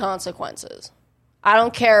 you have consequences. I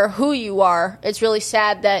don't care who you are. It's really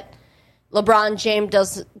sad that LeBron James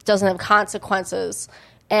doesn't have consequences.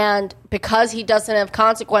 And because he doesn't have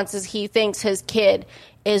consequences, he thinks his kid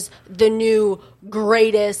is the new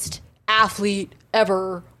greatest athlete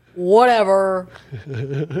ever, whatever.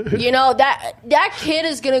 That kid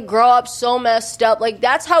is going to grow up so messed up. Like,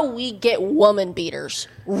 that's how we get woman beaters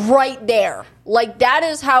right there. Like, that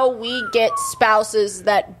is how we get spouses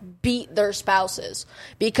that beat their spouses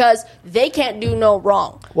because they can't do no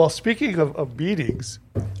wrong. Well, speaking of beatings,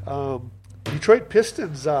 Detroit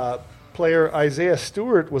Pistons player Isaiah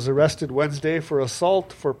Stewart was arrested Wednesday for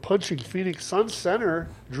assault for punching Phoenix Suns center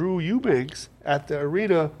Drew Eubanks at the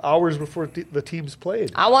arena hours before the teams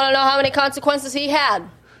played. I want to know how many consequences he had.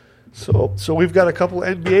 So we've got a couple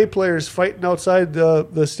NBA players fighting outside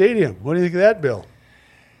the stadium. What do you think of that, Bill?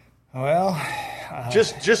 Well,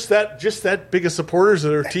 just that big of supporters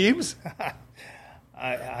of their teams.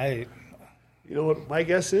 I you know what my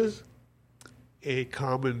guess is? A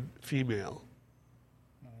common female.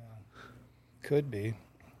 Could be.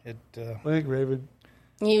 I think Raven.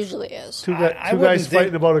 Usually is. Two guys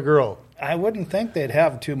fighting about a girl. I wouldn't think they'd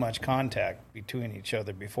have too much contact between each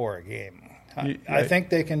other before a game. I think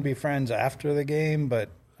they can be friends after the game, but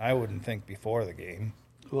I wouldn't think before the game.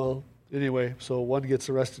 Well, anyway, so one gets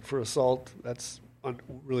arrested for assault. That's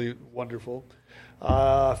really wonderful.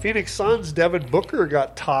 Phoenix Suns' Devin Booker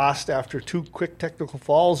got tossed after two quick technical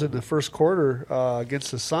fouls in the first quarter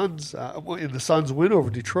against the Suns in the Suns' win over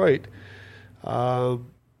Detroit. I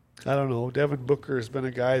don't know. Devin Booker has been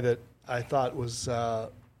a guy that I thought was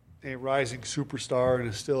a rising superstar and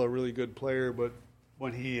is still a really good player. But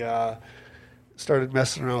when he started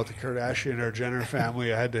messing around with the Kardashian or Jenner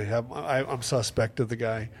family, I'm suspect of the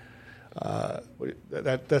guy.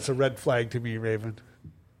 That's a red flag to me, Raven.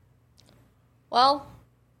 Well,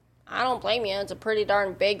 I don't blame you. It's a pretty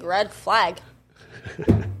darn big red flag.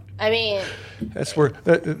 I mean, that's where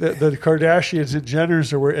the Kardashians and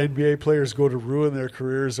Jenners are where NBA players go to ruin their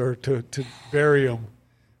careers or to bury them.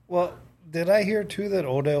 Well, did I hear too that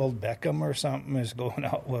Odell Beckham or something is going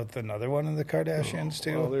out with another one of the Kardashians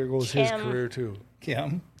too? Well, there goes his career too.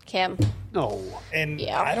 Kim. No, and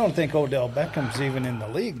yeah. I don't think Odell Beckham's even in the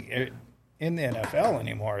league in the NFL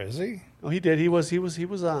anymore, is he? Oh, he did. He was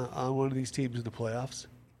on one of these teams in the playoffs.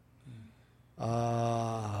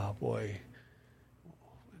 Boy.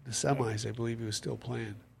 The semis, I believe he was still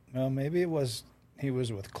playing. Well, maybe he was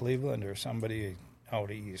with Cleveland or somebody out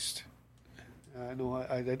east. No,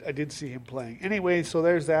 I did see him playing. Anyway, so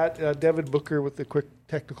there's that. Devin Booker with the quick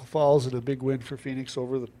technical fouls and a big win for Phoenix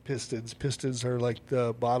over the Pistons. Pistons are like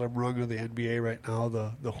the bottom rung of the NBA right now,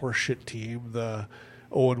 the horseshit team, the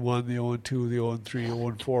 0-1, the 0-2, the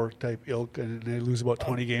 0-3, 0-4 type ilk, and they lose about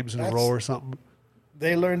 20 games in a row or something.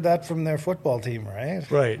 They learned that from their football team, right?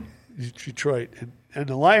 Right. Detroit. And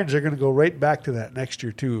the Lions are going to go right back to that next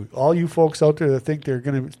year, too. All you folks out there that think they're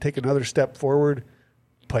going to take another step forward,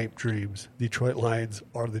 pipe dreams. Detroit Lions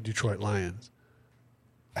are the Detroit Lions.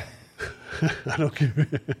 I don't care.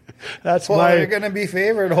 They're going to be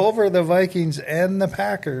favored over the Vikings and the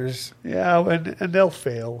Packers. Yeah, and they'll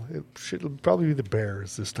fail. It should probably be the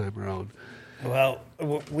Bears this time around. Well,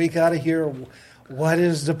 we got to hear what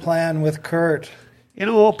is the plan with Kurt.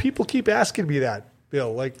 People keep asking me that,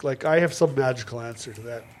 Bill. Like I have some magical answer to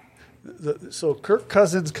that. So Kirk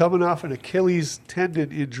Cousins coming off an Achilles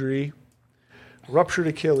tendon injury, ruptured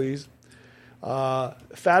Achilles.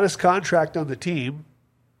 Fattest contract on the team.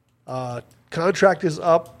 Contract is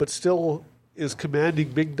up, but still is commanding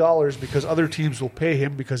big dollars because other teams will pay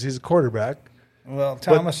him because he's a quarterback. Well,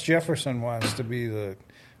 Thomas Jefferson wants to be the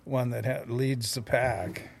one that leads the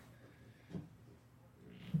pack.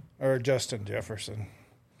 Or Justin Jefferson.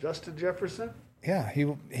 Justin Jefferson? Yeah,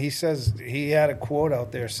 he says he had a quote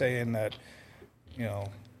out there saying that,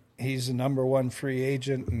 he's the number one free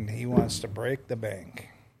agent and he wants to break the bank.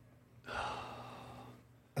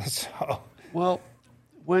 So, well,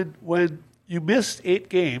 when you missed 8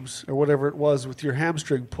 games or whatever it was with your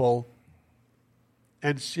hamstring pull,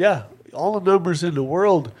 and all the numbers in the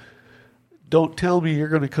world don't tell me you're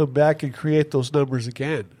going to come back and create those numbers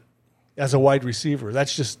again as a wide receiver.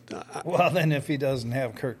 That's just well, then if he doesn't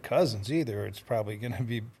have Kirk Cousins either, it's probably going to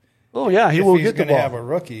be. Oh yeah, he won't get the ball. He's going to have a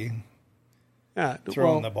rookie. Yeah,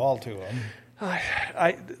 throwing the ball to him.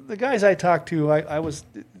 The guys I talked to,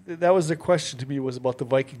 that was the question to me was about the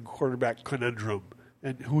Viking quarterback conundrum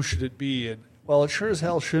and who should it be? And well, it sure as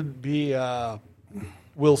hell shouldn't be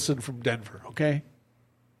Wilson from Denver. Okay.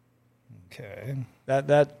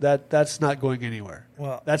 That's not going anywhere.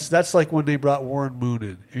 Well, that's like when they brought Warren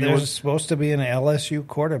Moon in. There's supposed to be an LSU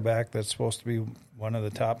quarterback that's supposed to be one of the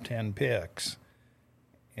top 10 picks,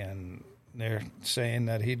 and they're saying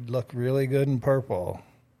that he'd look really good in purple.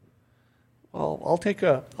 Well, I'll take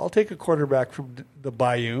a quarterback from the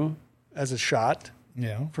Bayou as a shot.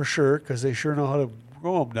 Yeah, for sure, because they sure know how to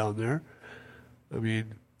grow them down there. I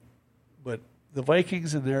mean, but the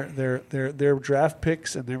Vikings and their draft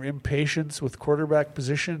picks and their impatience with quarterback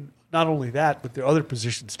position, not only that, but their other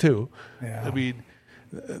positions too. Yeah. I mean,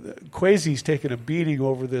 Kwesi's taken a beating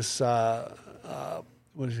over this,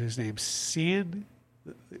 what is his name, Cian?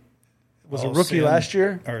 Was a rookie last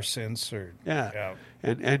year? Or since, or yeah.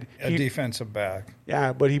 And a defensive back.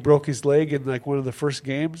 Yeah, but he broke his leg in like one of the first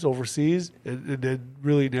games overseas and then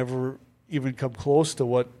really never even come close to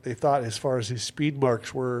what they thought as far as his speed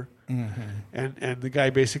marks were. Mm-hmm. And the guy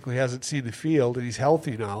basically hasn't seen the field, and he's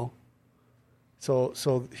healthy now.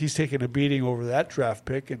 So he's taking a beating over that draft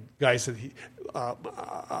pick. And guys that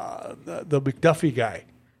the McDuffie guy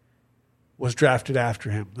was drafted after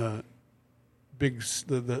him. The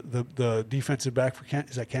defensive back for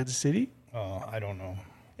is that Kansas City? Oh, I don't know.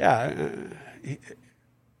 Yeah,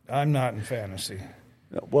 I'm not in fantasy.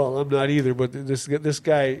 Well, I'm not either. But this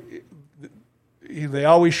guy. They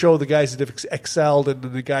always show the guys that have excelled and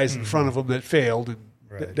the guys in front of them that failed.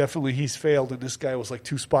 And definitely he's failed, and this guy was like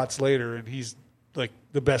 2 spots later, and he's like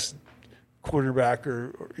the best cornerback.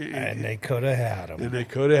 And they could have had him. And they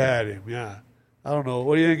could have had him, yeah. I don't know.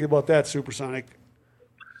 What do you think about that, Supersonic?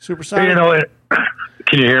 Can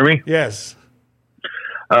you hear me? Yes.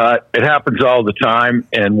 It happens all the time,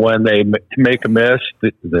 and when they make a miss,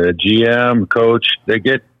 the GM, coach, they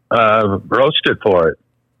get roasted for it.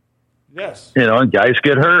 Yes. And guys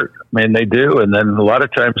get hurt. I mean, they do. And then a lot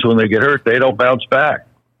of times when they get hurt, they don't bounce back.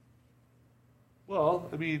 Well,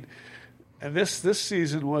 I mean, and this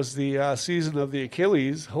season was the season of the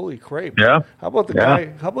Achilles. Holy crap. Yeah. How about the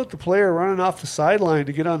guy? How about the player running off the sideline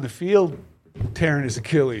to get on the field tearing his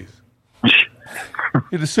Achilles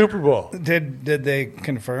in the Super Bowl? Did they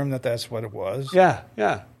confirm that that's what it was? Yeah.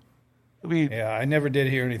 I mean, I never did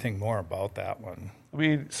hear anything more about that one. I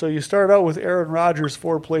mean, so you start out with Aaron Rodgers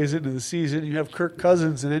 4 plays into the season. You have Kirk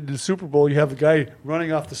Cousins, and into the Super Bowl, you have the guy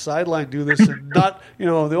running off the sideline do this. And not, the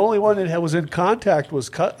only one that was in contact was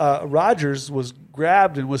Rodgers was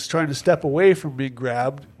grabbed and was trying to step away from being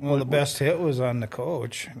grabbed. Well, the best hit was on the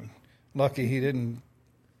coach. Lucky he didn't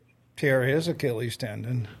tear his Achilles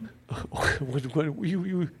tendon.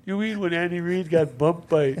 You mean when Andy Reid got bumped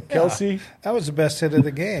by Kelsey? That was the best hit of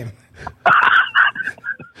the game.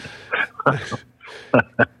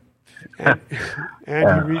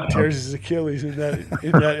 Andy Reid tears his Achilles in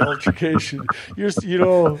that altercation.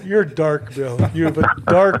 You're dark, Bill. You're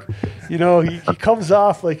dark. He comes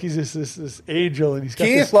off like he's this angel, and he's got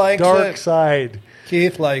this dark side.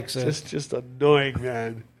 Keith likes it. It's just annoying,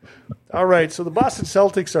 man. All right, so the Boston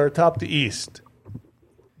Celtics are atop the East.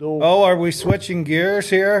 Oh, are we switching gears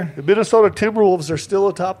here? The Minnesota Timberwolves are still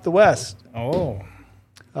atop the West. Oh.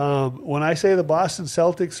 When I say the Boston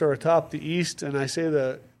Celtics are atop the East and I say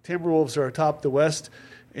the Timberwolves are atop the West,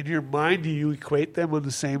 in your mind, do you equate them on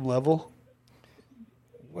the same level?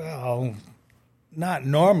 Well, not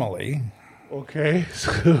normally. Okay.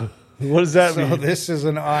 So what does that mean? So this is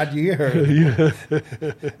an odd year.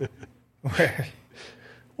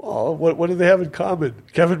 Well, what do they have in common?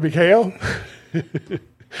 Kevin McHale?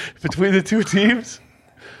 Between the two teams?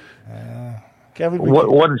 Kevin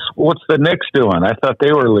what's the Knicks doing? I thought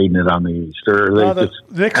they were leading it on the East. Or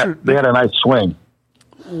they had a nice swing.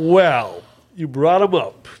 Well, you brought them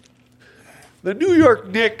up. The New York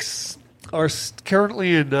Knicks are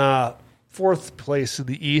currently in fourth place in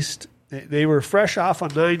the East. They were fresh off a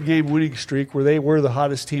 9-game winning streak where they were the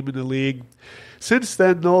hottest team in the league. Since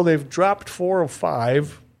then, though, they've dropped 4 of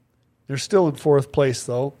 5. They're still in fourth place,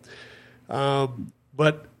 though.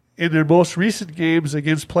 But in their most recent games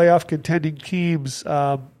against playoff contending teams,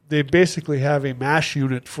 they basically have a mash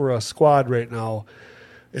unit for a squad right now.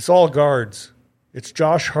 It's all guards. It's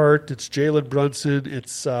Josh Hart. It's Jalen Brunson.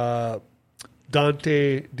 It's Dante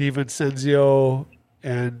DiVincenzo.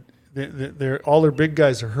 And they're all their big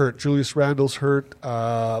guys are hurt. Julius Randle's hurt.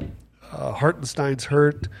 Hartenstein's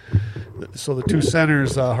hurt. So the two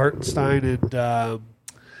centers, Hartenstein and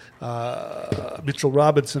Mitchell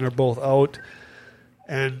Robinson, are both out.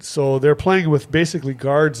 And so they're playing with basically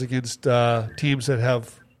guards against teams that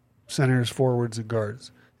have centers, forwards, and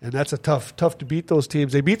guards. And that's a tough to beat those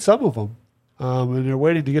teams. They beat some of them. And they're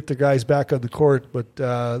waiting to get the guys back on the court, but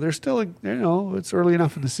they're still, it's early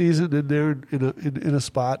enough in the season, and they're in a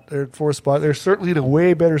spot. They're in fourth spot. They're certainly in a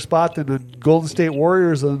way better spot than the Golden State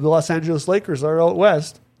Warriors and the Los Angeles Lakers are out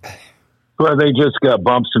west. Well, they just got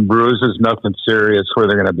bumps and bruises, nothing serious, where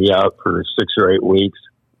they're going to be out for 6 or 8 weeks.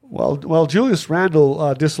 Well, Julius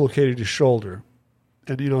Randle dislocated his shoulder,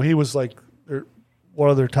 and he was like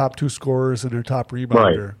one of their top 2 scorers and their top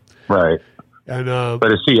rebounder. Right. And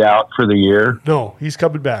but is he out for the year? No, he's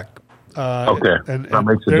coming back. Okay, and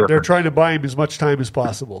they're trying to buy him as much time as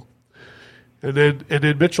possible. And then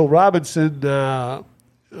Mitchell Robinson,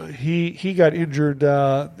 he got injured.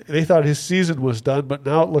 They thought his season was done, but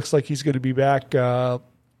now it looks like he's going to be back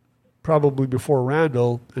probably before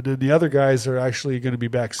Randall. And then the other guys are actually going to be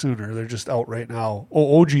back sooner. They're just out right now.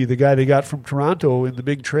 OG, the guy they got from Toronto in the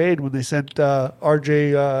big trade when they sent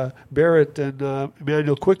R.J. Barrett and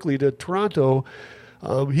Emmanuel Quickley to Toronto,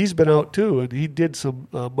 he's been out too. And he did some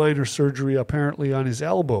minor surgery apparently on his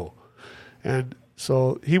elbow. And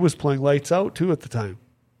so he was playing lights out too at the time.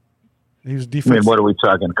 He was defensive. I mean, what are we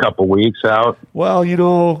talking, a couple weeks out? Well,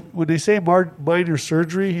 when they say minor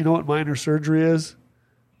surgery, you know what minor surgery is?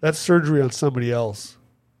 That's surgery on somebody else.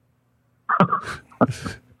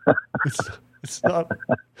 It's not.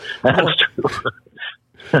 That's true.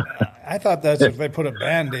 I thought that's if they put a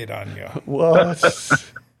Band-Aid on you. Well,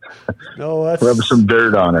 that's rub some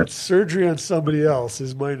dirt on it. Surgery on somebody else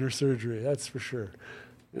is minor surgery. That's for sure.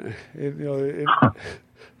 I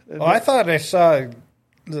thought I saw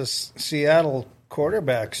the Seattle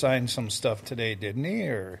quarterback sign some stuff today, didn't he?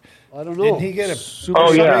 Or I don't know. Didn't he get a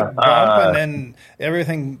big bump and then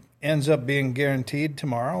everything ends up being guaranteed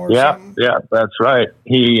tomorrow or something? Yeah, that's right.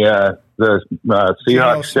 He the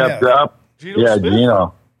Seahawks stepped up.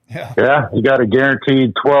 Geno. Yeah, he got a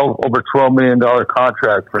guaranteed over $12 million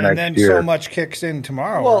contract for next year. And then so much kicks in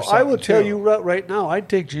tomorrow. Well, I will tell you right now, I'd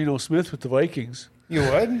take Geno Smith with the Vikings. You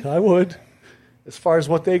would? I would. As far as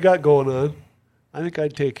what they got going on, I think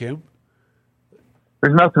I'd take him.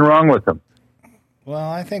 There's nothing wrong with him. Well,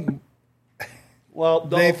 I think Well,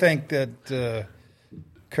 no. They think that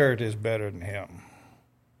Kurt is better than him.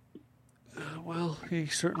 Well, he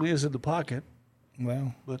certainly is in the pocket.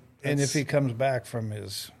 Well, and if he comes back from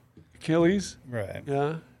his Achilles, right?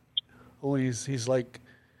 Yeah. Only he's like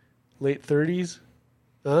late 30s,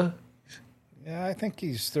 huh? Yeah, I think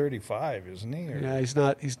he's 35, isn't he? Yeah, he's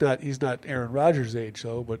not Aaron Rodgers' age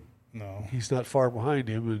though, but no, he's not far behind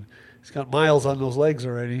him, and he's got miles on those legs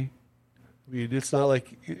already. I mean, it's not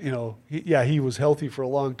like he was healthy for a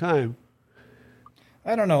long time.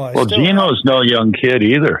 I don't know. Geno's no young kid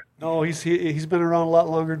either. No, he's been around a lot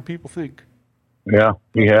longer than people think. Yeah,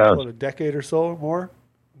 he has. What, a decade or so or more?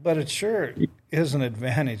 But it sure is an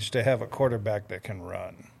advantage to have a quarterback that can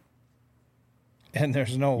run. And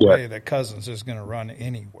there's no way that Cousins is going to run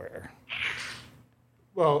anywhere.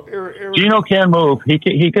 Well, Geno can move.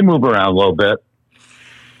 He can move around a little bit.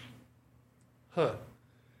 Huh.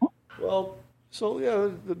 Well, so yeah,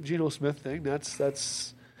 the Geno Smith thing,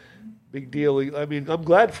 that's big deal. I mean, I'm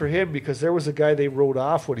glad for him because there was a guy they wrote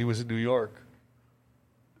off when he was in New York.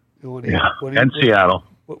 And Seattle.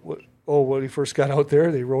 When he first got out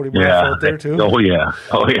there, they wrote him off out there too. Oh yeah.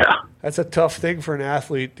 That's a tough thing for an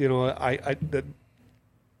athlete.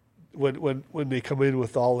 When they come in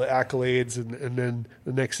with all the accolades and then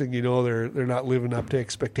the next thing you know they're not living up to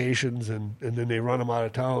expectations and then they run him out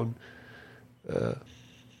of town.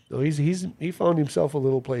 He found himself a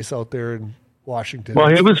little place out there in Washington.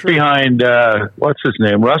 Well, he was behind what's his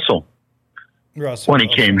name, Russell when he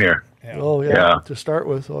came here. Yeah. Oh yeah, to start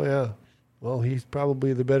with. Oh yeah. Well, he's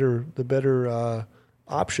probably the better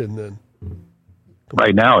option then.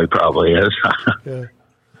 Right now, he probably is. Yeah.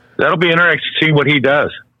 That'll be interesting to see what he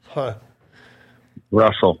does. Huh.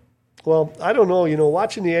 Russell. Well, I don't know.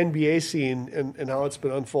 Watching the NBA scene and how it's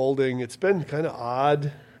been unfolding, it's been kind of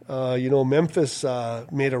odd. Memphis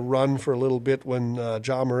made a run for a little bit when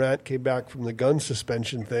Ja Morant came back from the gun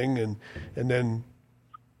suspension thing, and then,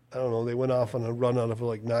 I don't know, they went off on a run out of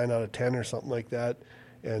like 9 out of 10 or something like that,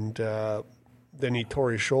 and then he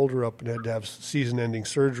tore his shoulder up and had to have season-ending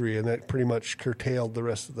surgery, and that pretty much curtailed the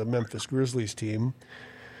rest of the Memphis Grizzlies team.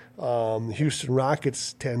 The Houston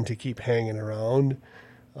Rockets tend to keep hanging around.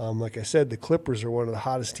 Like I said, the Clippers are one of the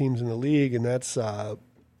hottest teams in the league, and that's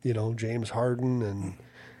James Harden and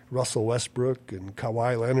Russell Westbrook and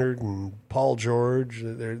Kawhi Leonard and Paul George.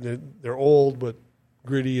 They're old but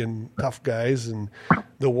gritty and tough guys. And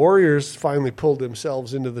the Warriors finally pulled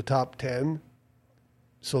themselves into the top 10,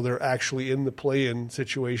 so they're actually in the play-in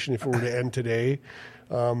situation if it were to end today.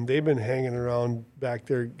 They've been hanging around back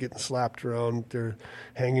there, getting slapped around. They're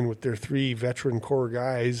hanging with their 3 veteran core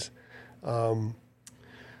guys.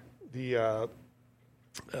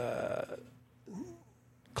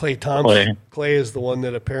 Klay Thompson. Klay is the one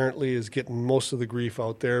that apparently is getting most of the grief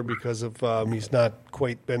out there because of he's not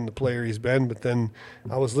quite been the player he's been. But then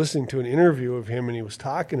I was listening to an interview of him, and he was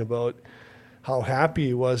talking about how happy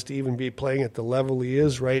he was to even be playing at the level he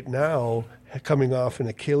is right now, coming off an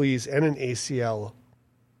Achilles and an ACL.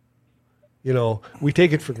 We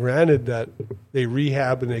take it for granted that they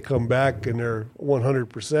rehab and they come back and they're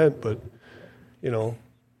 100%, but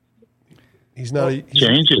he's not.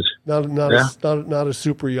 Changes. Not a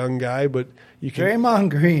super young guy, but you can. Draymond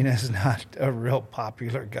Green is not a real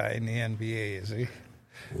popular guy in the NBA, is he?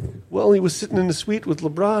 Well, he was sitting in the suite with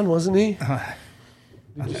LeBron, wasn't he?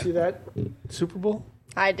 Did you see that Super Bowl?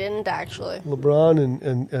 I didn't actually. LeBron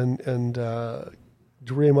and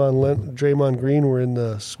Draymond Green were in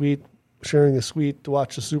the suite, sharing a suite to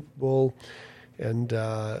watch the Super Bowl. And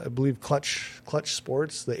I believe Clutch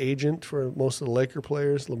Sports, the agent for most of the Laker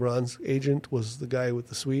players, LeBron's agent, was the guy with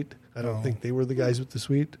the suite. I don't think they were the guys with the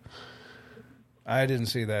suite. I didn't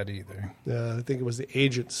see that either. Yeah, I think it was the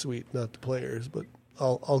agent suite, not the players. But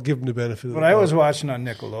I'll give them the benefit of the doubt. But I was watching on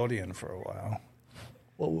Nickelodeon for a while.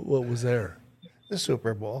 What was there? The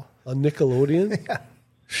Super Bowl. On Nickelodeon? Yeah.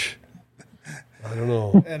 I don't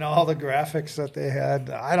know. And all the graphics that they had.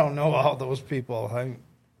 I don't know all those people.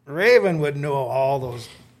 Raven would know all those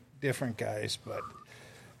different guys, but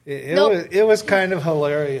it was kind of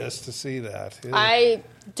hilarious to see that. I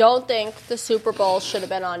don't think the Super Bowl should have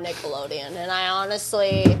been on Nickelodeon, and I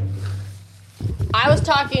was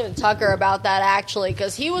talking to Tucker about that actually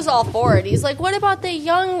because he was all for it. He's like, "What about the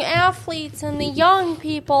young athletes and the young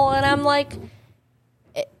people?" And I'm like,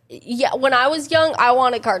 "Yeah, when I was young, I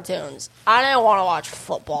wanted cartoons. I didn't want to watch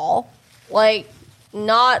football. Like,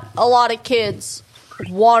 not a lot of kids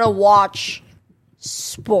want to watch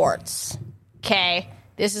sports, okay?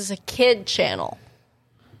 This is a kid channel.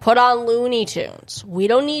 Put on Looney Tunes. We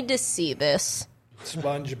don't need to see this.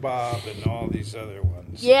 SpongeBob and all these other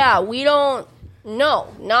ones. Yeah, we don't.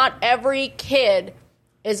 No, not every kid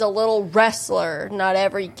is a little wrestler. Not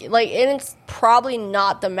every and it's probably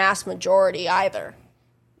not the mass majority either.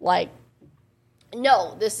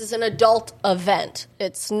 No, this is an adult event.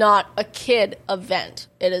 It's not a kid event.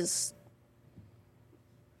 It is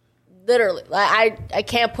literally. I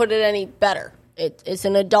can't put it any better. It's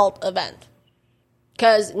an adult event.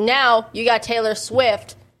 Because now you got Taylor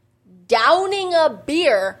Swift downing a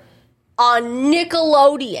beer on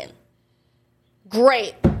Nickelodeon.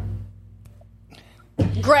 Great.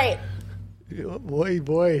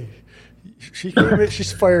 Boy. She came in,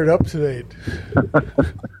 she's fired up tonight.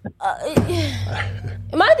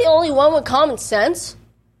 Am I the only one with common sense?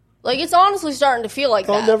 It's honestly starting to feel like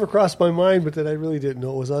that. It never crossed my mind, but then I really didn't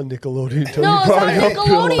know it was on Nickelodeon until no, you brought it up. No, it's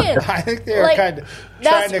on Nickelodeon. I think they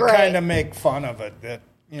were trying to make fun of it. That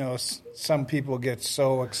some people get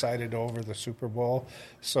so excited over the Super Bowl,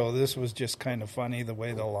 so this was just kind of funny the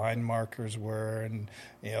way the line markers were, and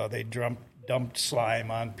they dumped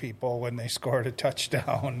slime on people when they scored a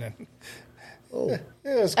touchdown, and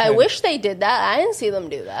I wish they did that. I didn't see them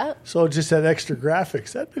do that. So just had extra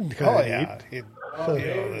graphics. That'd been kind of neat.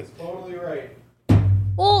 That's totally right.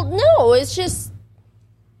 Well, no, it's just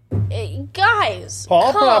guys.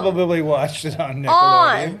 Paul probably watched it on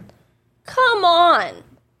Nickelodeon. Come on.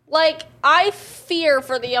 I fear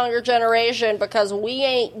for the younger generation because we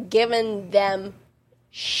ain't giving them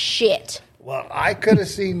shit. Well, I could have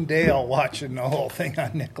seen Dale watching the whole thing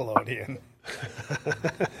on Nickelodeon.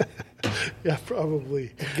 Yeah,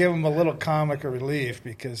 probably. Give him a little comic relief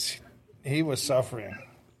because he was suffering.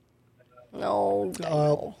 No.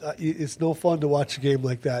 It's no fun to watch a game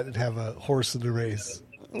like that and have a horse in the race.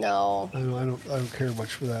 No. I don't care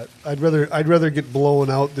much for that. I'd rather get blown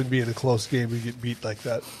out than be in a close game and get beat like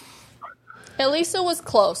that. At least it was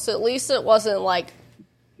close. At least it wasn't like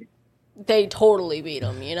they totally beat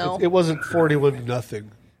them, you know? It wasn't 41-0.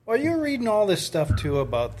 Well, you're reading all this stuff, too,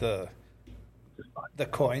 about the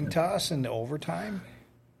coin toss and the overtime?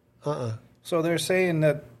 So they're saying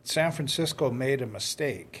that San Francisco made a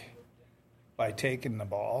mistake by taking the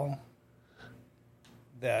ball.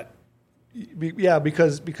 Yeah,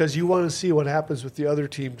 because you want to see what happens with the other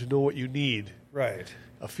team to know what you need. Right.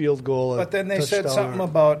 A field goal, but then they said something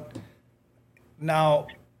about, now,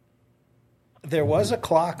 there was a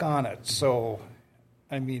clock on it, so,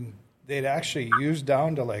 I mean, they'd actually used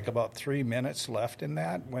down to like about 3 minutes left in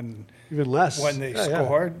that when even less when they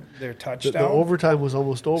scored their touchdown. The overtime was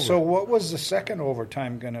almost over. So what was the second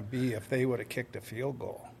overtime going to be if they would have kicked a field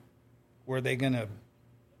goal? Were they going to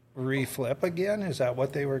reflip again? Is that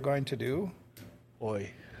what they were going to do?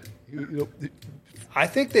 Boy, I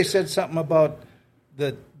think they said something about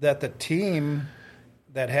that the team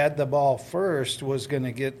that had the ball first was going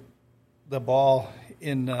to get the ball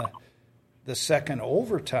in the second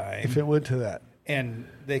overtime. If it went to that. And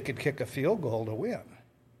they could kick a field goal to win.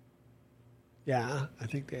 Yeah, I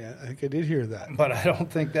think I did hear that. But I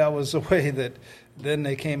don't think that was the way that then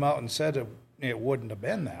they came out and said it wouldn't have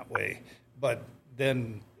been that way. But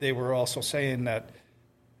then they were also saying that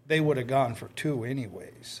they would have gone for 2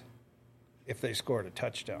 anyways if they scored a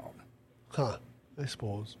touchdown. I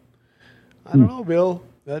suppose. I don't know, Bill.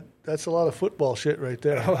 That's a lot of football shit right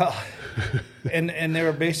there. Well, and they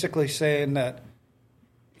were basically saying that,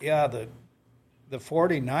 yeah, the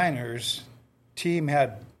 49ers team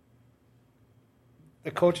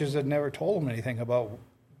the coaches had never told them anything about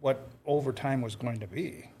what overtime was going to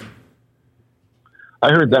be. I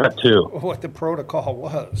heard that too. What the protocol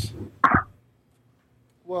was.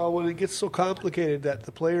 Well, when it gets so complicated that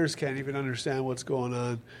the players can't even understand what's going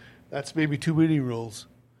on, that's maybe too many rules.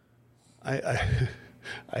 I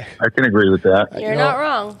can agree with that. You're not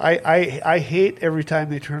wrong. I hate every time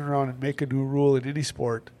they turn around and make a new rule in any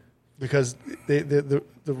sport because the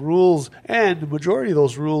rules, and the majority of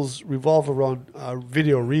those rules revolve around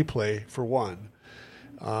video replay, for one.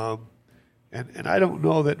 And I don't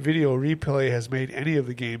know that video replay has made any of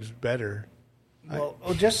the games better. Well,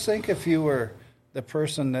 just think if you were the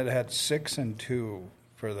person that had 6-2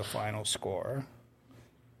 for the final score,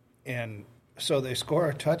 and so they score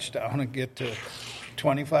a touchdown and get to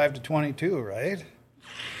 25-22, right?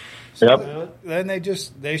 So yep. Then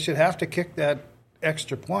they should have to kick that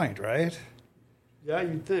extra point, right? Yeah,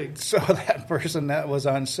 you'd think. So that person that was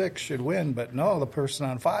on 6 should win, but no, the person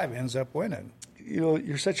on 5 ends up winning. You know,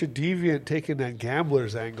 you're such a deviant taking that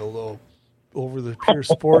gambler's angle, though, over the pure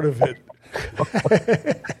sport of it.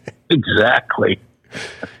 Exactly.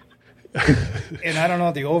 And I don't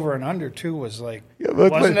know, the over and under, too, was like,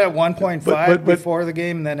 wasn't it 1.5 before the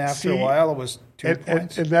game, and then after a while it was 2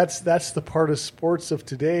 points? And that's the part of sports of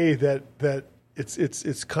today that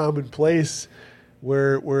it's commonplace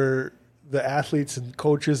where the athletes and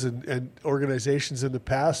coaches and organizations in the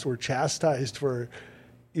past were chastised for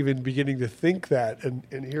even beginning to think that.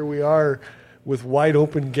 And here we are with wide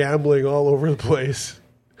open gambling all over the place.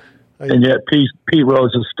 And yet Pete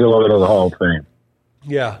Rose is still out of the Hall of Fame.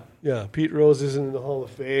 Yeah. Pete Rose isn't in the Hall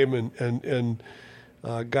of Fame, and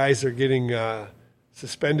guys are getting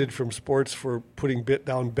suspended from sports for putting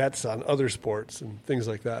down bets on other sports and things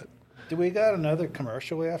like that. Do we got another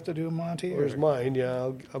commercial we have to do, Monty? Where's mine? Yeah,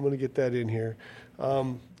 I'm going to get that in here.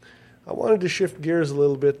 I wanted to shift gears a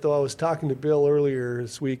little bit, though. I was talking to Bill earlier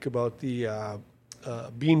this week about the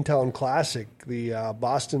Beantown Classic, the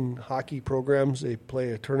Boston hockey programs. They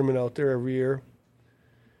play a tournament out there every year.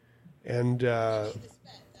 And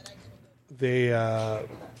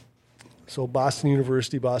so Boston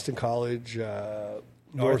University, Boston College,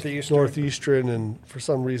 Northeastern, and for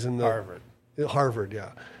some reason Harvard,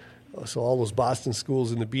 yeah. So all those Boston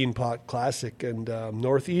schools in the Beanpot Classic, and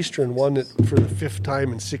Northeastern won it for the 5th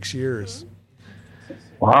time in 6 years.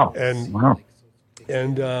 Wow! And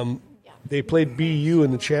they played BU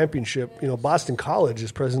in the championship. You know, Boston College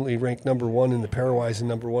is presently ranked number 1 in the pairwise and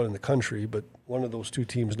number 1 in the country, but one of those 2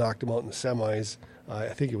 teams knocked them out in the semis. I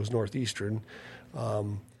think it was Northeastern.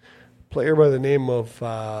 Player by the name of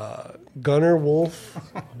Gunnar Wolf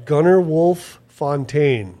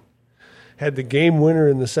Fontaine had the game winner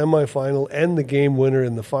in the semifinal and the game winner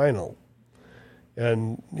in the final.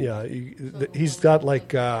 And, yeah, he's got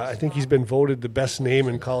like, I think he's been voted the best name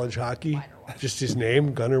in college hockey. Just his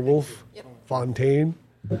name, Gunnar Wolf Fontaine.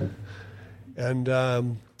 And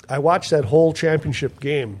I watched that whole championship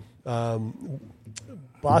game.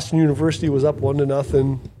 Boston University was up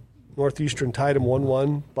 1-0. Northeastern tied them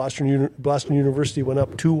 1-1. Boston University went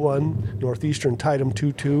up 2-1. Northeastern tied them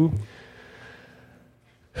 2-2.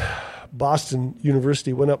 Boston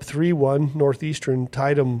University went up 3-1. Northeastern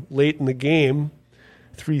tied them late in the game,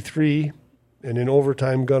 3-3. And in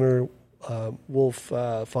overtime, Gunnar Wolf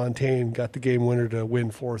Fontaine got the game winner to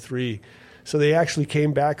win 4-3. So they actually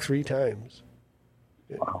came back 3 times.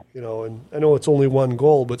 Wow. And I know it's only one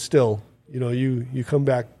goal, but still, you come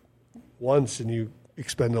back once and you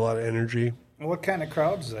expend a lot of energy. What kind of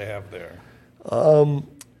crowds do they have there?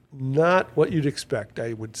 Not what you'd expect,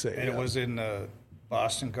 I would say. And it was in the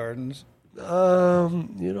Boston Gardens?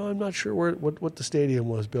 I'm not sure what the stadium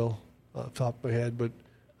was, Bill, off the top of my head, but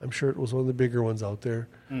I'm sure it was one of the bigger ones out there.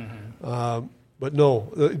 Mm-hmm. But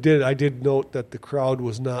no, I did note that the crowd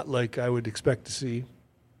was not like I would expect to see.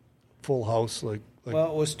 Full house, like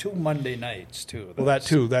well, it was 2 Monday nights too. Well, that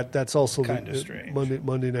too. That's also kind of strange.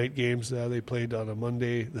 Monday night games. They played on a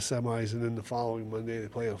Monday, the semis, and then the following Monday they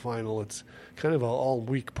play a final. It's kind of an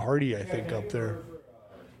all-week party, I think, up there.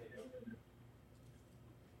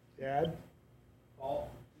 Dad?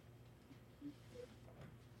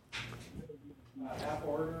 Half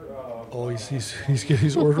order. Oh,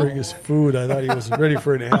 he's ordering his food. I thought he was ready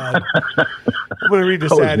for an ad. I'm going to read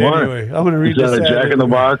this ad anyway. I'm going to read this ad. Jack in the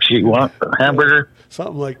Box? You want a hamburger?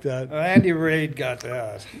 Something like that. Andy Reid got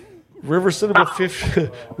that. River Cinema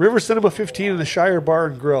 15 in the Shire Bar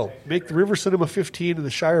and Grill. Make the River Cinema 15 in the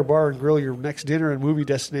Shire Bar and Grill your next dinner and movie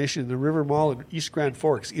destination in the River Mall in East Grand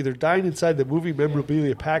Forks. Either dine inside the movie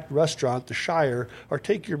memorabilia packed restaurant, the Shire, or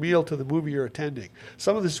take your meal to the movie you're attending.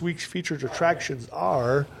 Some of this week's featured attractions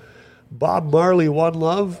are Bob Marley, One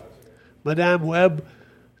Love, Madame Web,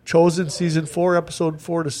 Chosen Season 4, Episode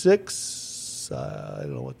 4 to 6. I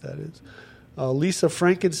don't know what that is. Lisa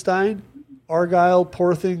Frankenstein, Argyle,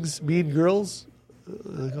 Poor Things, Mean Girls.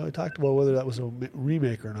 I talked about whether that was a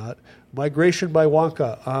remake or not. Migration by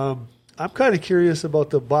Wonka. I'm kind of curious about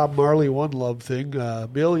the Bob Marley One Love thing.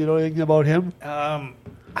 Bill, you know anything about him?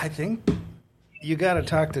 I think you got to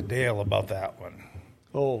talk to Dale about that one.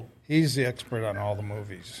 Oh. He's the expert on all the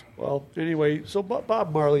movies. Well, anyway, so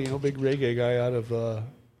Bob Marley, big reggae guy out of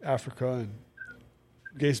Africa, and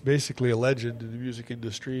basically a legend in the music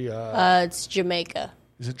industry. It's Jamaica.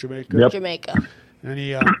 Is it Jamaica? Yep. Jamaica. And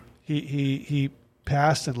he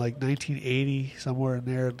passed in like 1980, somewhere in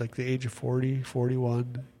there, at like the age of 40,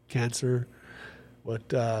 41, cancer. But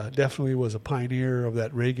definitely was a pioneer of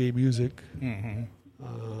that reggae music.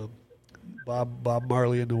 Mm-hmm. Bob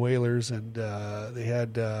Marley and the Wailers, and they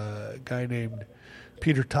had a guy named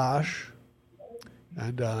Peter Tosh,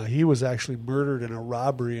 and he was actually murdered in a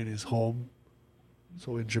robbery in his home.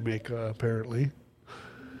 So in Jamaica, apparently.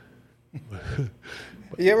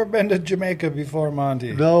 You ever been to Jamaica before,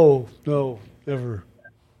 Monty? No, never.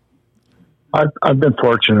 I've been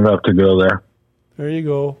fortunate enough to go there. There you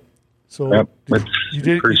go. So yep,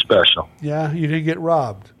 it's pretty special. Yeah, you didn't get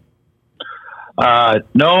robbed.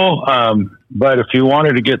 No, but if you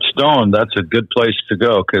wanted to get stoned, that's a good place to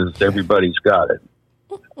go because everybody's got it.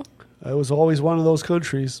 It was always one of those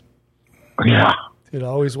countries. Yeah. It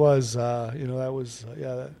always was. That was,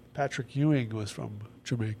 Patrick Ewing was from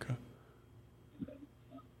Jamaica.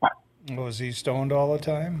 Was he stoned all the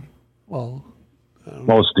time? Well,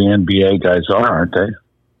 most of the NBA guys are, aren't they?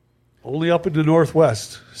 Only up in the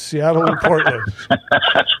Northwest, Seattle and Portland.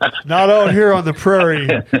 Not out here on the prairie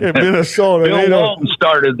in Minnesota. Bill Walton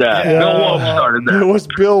started that. Yeah, Bill Walton started that. It was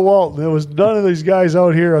Bill Walton. There was none of these guys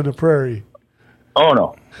out here on the prairie. Oh,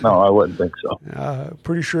 no. No, I wouldn't think so.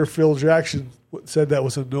 Pretty sure Phil Jackson said that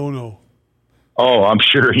was a no-no. Oh, I'm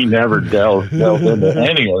sure he never delved into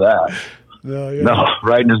any of that. No,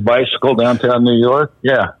 riding his bicycle downtown New York?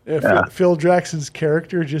 Yeah. Phil Jackson's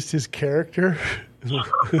character, just his character?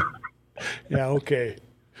 Yeah, okay.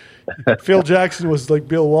 Phil Jackson was like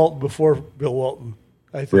Bill Walton before Bill Walton,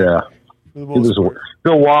 I think. Yeah. Bill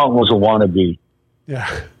Walton was a wannabe.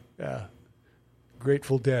 Yeah.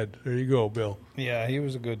 Grateful Dead. There you go, Bill. Yeah, he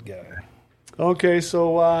was a good guy. Okay,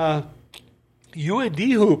 so UND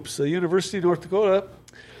hoops, the University of North Dakota.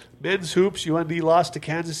 Men's hoops, UND lost to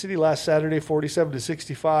Kansas City last Saturday,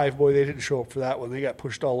 47-65. Boy, they didn't show up for that one. They got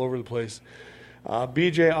pushed all over the place.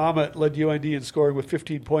 BJ Ahmet led UND in scoring with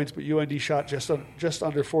 15 points, but UND shot just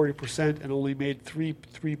under 40% and only made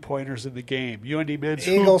three-pointers in the game. UND men's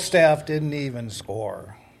Eagle staff didn't even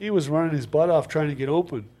score. He was running his butt off trying to get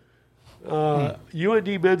open.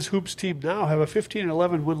 UND men's hoops team now have a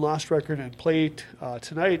 15-11 win-loss record and play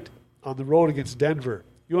tonight on the road against Denver.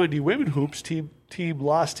 UND women hoops team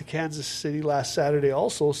lost to Kansas City last Saturday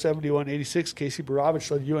also, 71-86. Casey Borovich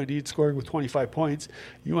led UND in scoring with 25 points.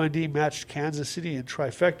 UND matched Kansas City in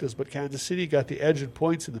trifectas, but Kansas City got the edge in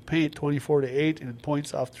points in the paint, 24-8, and in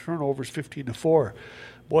points off turnovers, 15-4.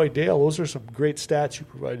 Boy, Dale, those are some great stats you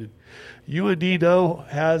provided. UND now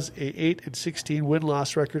has a 8-16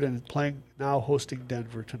 win-loss record and is hosting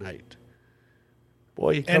Denver tonight.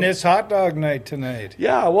 Boy, and it's hot dog night tonight.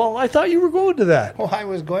 Yeah, well, I thought you were going to that. Well, I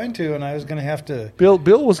was going to, and I was going to have to. Bill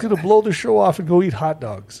was going to blow the show off and go eat hot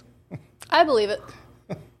dogs. I believe it.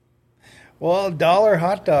 Well, $1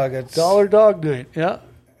 hot dog. It's $1 dog night. Yeah,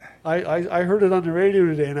 I heard it on the radio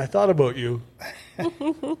today, and I thought about you.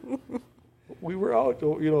 We were out,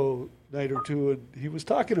 night or two, and he was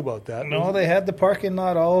talking about that. No, they had the parking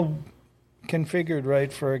lot all configured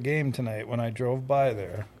right for a game tonight when I drove by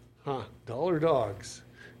there. Huh? $1 dogs.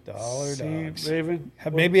 $1 Raven.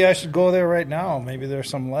 Maybe I should go there right now. Maybe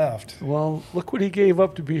there's some left. Well, look what he gave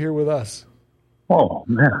up to be here with us. Oh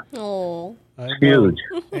man! Oh, huge.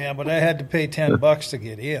 Yeah, but I had to pay $10 to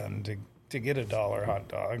get in to get a $1 hot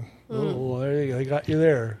dog. Oh, well, there you go. They got you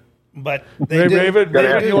there. But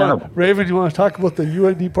Raven, you want to talk about the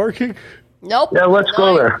UND parking? Nope. Yeah, let's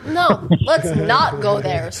go there. No, let's not go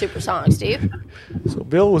there, Supersonic Steve. So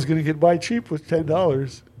Bill was going to get by cheap with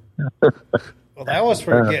 $10. Well, that was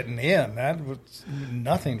for getting in. That was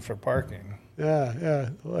nothing for parking.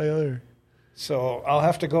 Yeah. So I'll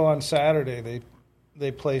have to go on Saturday.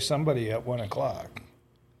 They play somebody at 1:00.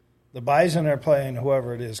 The Bison are playing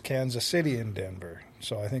whoever it is, Kansas City in Denver.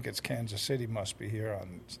 So I think it's Kansas City must be here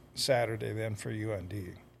on Saturday then for UND.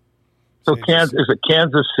 So is it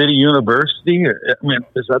Kansas City University?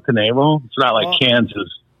 Is that the name of them? It's not like Kansas,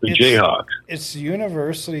 the Jayhawks. It's the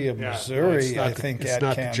University of Missouri, no, I think, it's at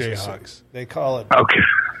not Kansas the Jayhawks. City. They call it. Okay.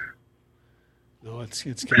 No, it's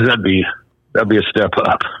that'd be a step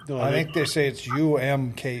up. No, I think they say it's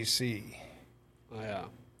UMKC. Oh, yeah.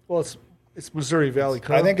 Well, it's Missouri Valley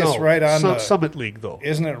Conference. I think it's right on the Summit League, though.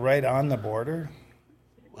 Isn't it right on the border?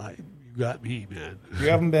 You got me, man. You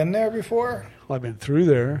haven't been there before? Well, I've been through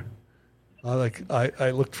there. I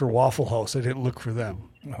looked for Waffle House. I didn't look for them.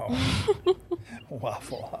 No.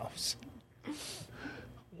 Waffle House.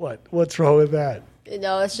 What's wrong with that?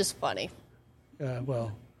 No, it's just funny.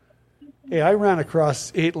 Well, hey, I ran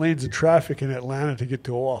across 8 lanes of traffic in Atlanta to get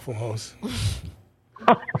to a Waffle House.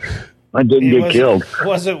 I didn't get killed.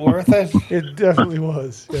 Was it worth it? It definitely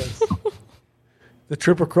was, yes. The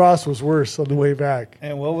trip across was worse on the way back.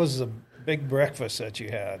 And what was the big breakfast that you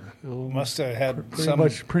had? Must have had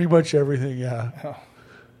pretty much everything, yeah. Oh.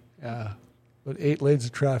 Yeah. But 8 lanes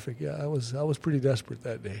of traffic, yeah. I was pretty desperate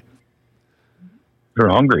that day. You're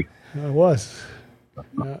hungry. I was.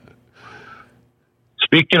 Yeah.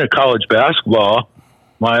 Speaking of college basketball,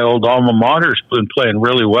 my old alma mater's been playing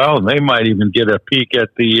really well, and they might even get a peek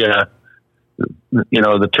at the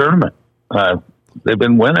tournament. They've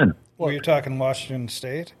been winning. Were you talking Washington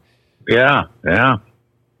State? Yeah. They've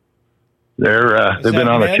been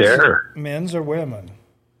on a tear. Men's or women?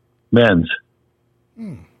 Men's.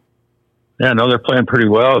 Yeah, no, they're playing pretty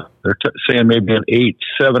well. They're saying maybe an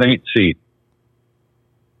 7-8 seed.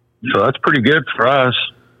 So that's pretty good for us.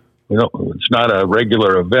 It's not a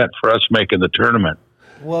regular event for us making the tournament.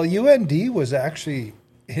 Well, UND was actually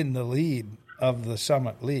in the lead of the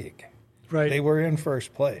Summit League. Right. They were in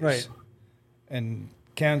first place. Right. And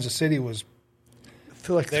Kansas City was. I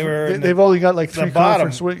feel like they've only got like 3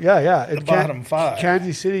 conference wins. Yeah. The bottom 5.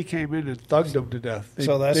 Kansas City came in and thugged them to death.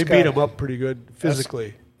 They beat them up pretty good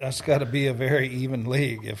physically. That's got to be a very even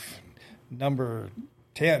league if number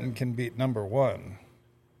 10 can beat number 1.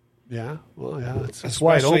 Yeah, well, yeah, it's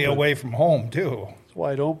wide open. Especially away from home too. It's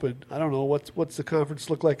wide open. I don't know what's the conference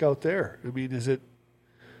look like out there. I mean, is it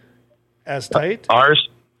as tight? Ours,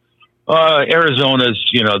 Arizona's.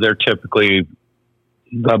 They're typically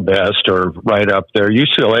the best or right up there.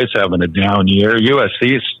 UCLA's having a down year.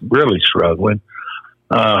 USC's really struggling.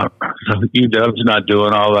 UW's not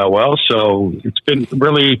doing all that well. So it's been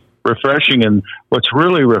really refreshing. And what's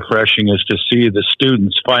really refreshing is to see the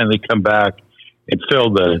students finally come back and fill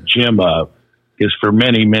the gym up, because for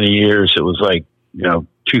many, many years it was like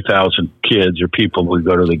 2,000 kids or people would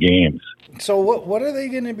go to the games. So what are they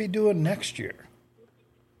going to be doing next year?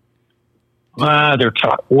 They're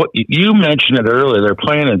what you mentioned it earlier. They're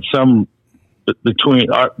playing in some between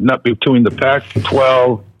the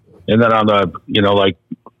Pac-12 and then on the like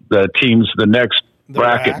the teams the next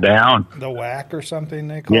bracket WAC, down. The WAC or something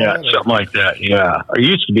they call it. Yeah, something like that. Yeah, or it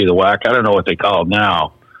used to be the WAC. I don't know what they call it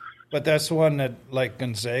now. But that's the one that like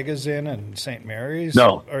Gonzaga's in and St. Mary's?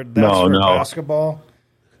 No. Or that's for basketball?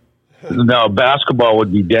 No, basketball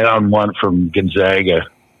would be down one from Gonzaga.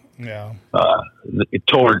 Yeah.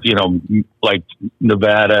 Toward, like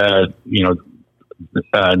Nevada, New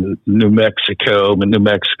Mexico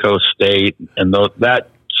State, and that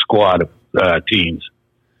squad of teams.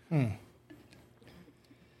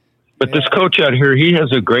 But this coach out here, he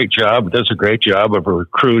has a great job, does a great job of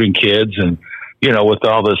recruiting kids. And, with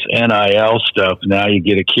all this NIL stuff, now you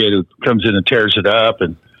get a kid who comes in and tears it up,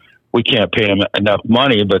 and we can't pay him enough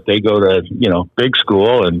money, but they go to, big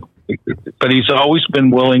school. But he's always been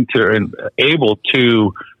willing to and able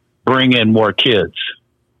to bring in more kids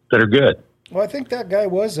that are good. Well, I think that guy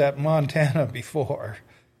was at Montana before.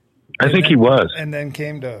 I think he was. And then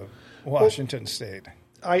came to Washington State.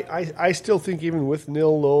 I still think even with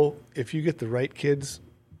nil, though, if you get the right kids,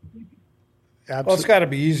 well, it's got to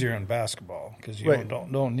be easier in basketball because you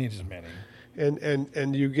don't need as many.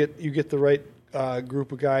 And you get the right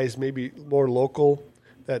group of guys, maybe more local,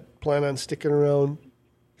 that plan on sticking around.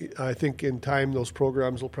 I think in time those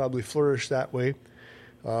programs will probably flourish that way.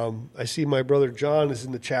 I see my brother John is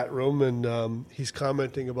in the chat room, and he's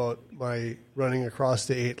commenting about my running across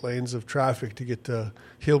the 8 lanes of traffic to get to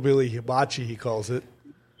Hillbilly Hibachi, he calls it.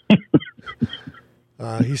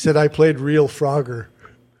 He said I played real Frogger.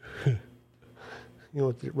 You know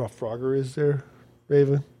what the rough Frogger is there,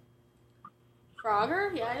 Raven?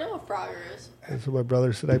 Frogger? Yeah, I know what Frogger is. That's what my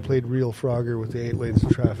brother said. I played real Frogger with the 8 lanes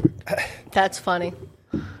of traffic. That's funny.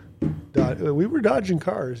 We were dodging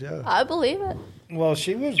cars, yeah. I believe it. Well,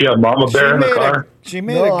 she was. Yeah, Mama Bear in the car. She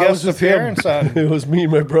made a guest appearance on. It was me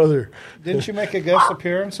and my brother. Didn't you make a guest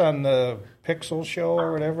appearance on the Pixel Show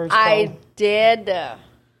or whatever it's called? I did.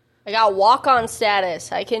 I got walk-on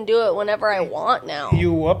status. I can do it whenever I want now.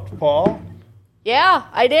 You whooped Paul? Yeah,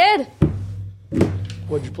 I did.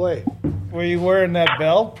 What'd you play? Were you wearing that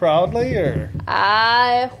belt proudly, or?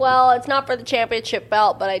 Well, it's not for the championship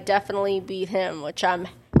belt, but I definitely beat him, which I'm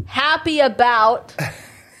happy about.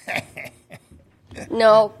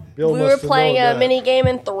 No, Bill we were playing a mini game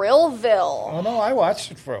in Thrillville. Oh no, I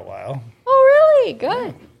watched it for a while. Oh, really?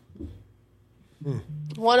 Good.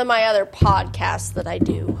 One of my other podcasts that I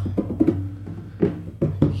do.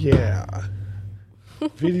 Yeah.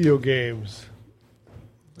 Video games.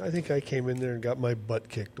 I think I came in there and got my butt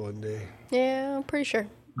kicked one day. Yeah, I'm pretty sure.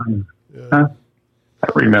 Yeah. Huh? I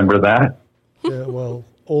remember that. Yeah, well,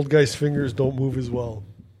 old guys' fingers don't move as well.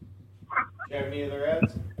 Do you have any other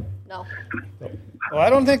ads? No. Well, I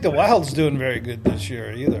don't think the Wild's doing very good this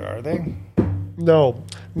year either, are they? No.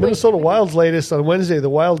 Minnesota Wild's latest on Wednesday, the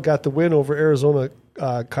Wild got the win over Arizona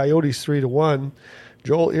Coyotes 3-1.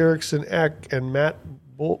 Joel Eriksson Ek and Matt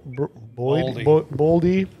Boldy,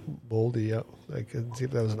 yeah. I couldn't see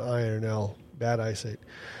if that was an I or an L. Bad eyesight.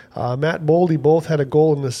 Matt Boldy both had a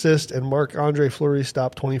goal and an assist, and Marc-Andre Fleury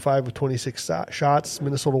stopped 25 of 26 shots.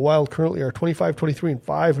 Minnesota Wild currently are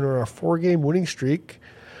 25-23-5 and are on a 4-game winning streak,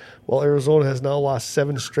 while Arizona has now lost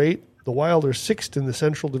 7 straight. The Wild are 6th in the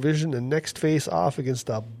Central Division and next face off against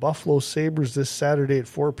the Buffalo Sabres this Saturday at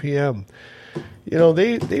 4 p.m. You know,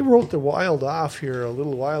 they wrote the Wild off here a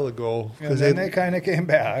little while ago. And then they kind of came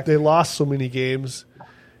back. They lost so many games.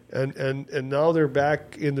 And now they're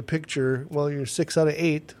back in the picture. Well, you're 6 out of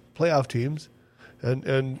 8 playoff teams,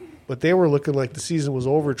 but they were looking like the season was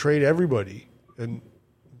over. Trade everybody, and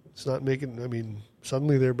it's not making. I mean,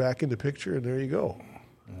 suddenly they're back in the picture, and there you go.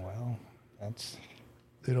 Well, that's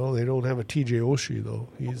they don't have a TJ Oshie though.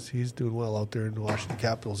 He's doing well out there in the Washington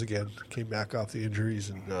Capitals again. Came back off the injuries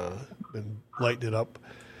and been lighting it up.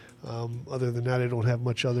 Other than that, I don't have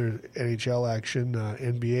much other NHL action.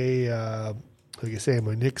 NBA. Like I say,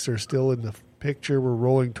 my Knicks are still in the picture. We're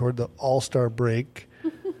rolling toward the All-Star break.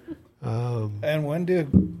 And when do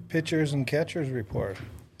pitchers and catchers report?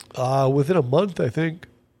 Within a month, I think.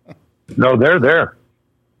 No, they're there.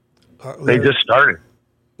 They just started.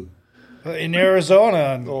 In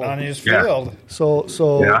Arizona on his field. So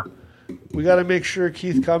yeah. We got to make sure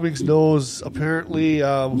Keith Cummings knows, apparently,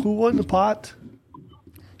 who won the pot?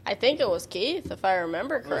 I think it was Keith, if I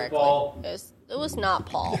remember correctly. It was not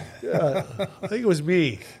Paul. Yeah, I think it was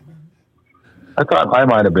me. I thought I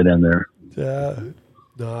might have been in there.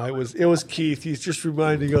 No, it was Keith. He's just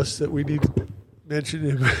reminding us that we need to mention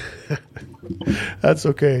him. That's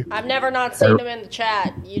okay. I've never not seen him in the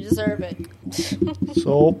chat. You deserve it.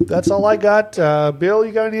 So that's all I got. Bill,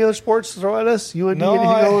 you got any other sports to throw at us? You and anything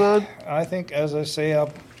going on? I think, as I say,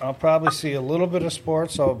 I'll probably see a little bit of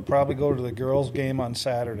sports. I'll probably go to the girls' game on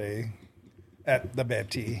Saturday at the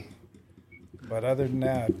Betty. But other than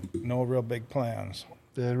that, no real big plans.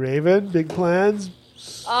 And Raven, big plans?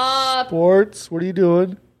 Sports, what are you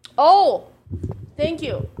doing? Oh, thank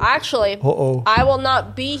you. Actually, Uh-oh. I will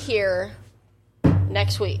not be here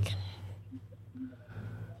next week.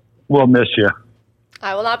 We'll miss you.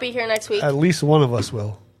 I will not be here next week. At least one of us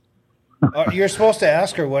will. You're supposed to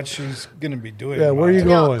ask her what she's going to be doing. Yeah, where are you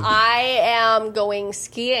going? I am going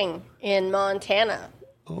skiing in Montana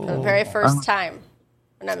for the very first time.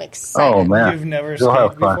 and I'm excited. Oh, man. You've never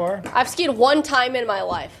skied before? I've skied one time in my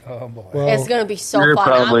life. Oh, boy. Well, it's going to be so You're fun.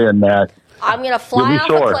 probably in that. I'm going to fly off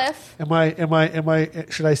a cliff. Am I,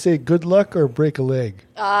 should I say good luck or break a leg?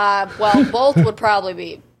 Well, both would probably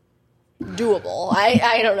be doable.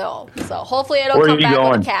 I don't know. So hopefully I don't Where come are you back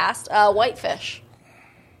going? with a cast. Whitefish.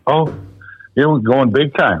 Oh, you're going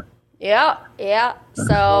big time. Yeah.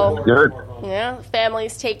 So, Good. yeah,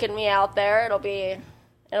 family's taking me out there. It'll be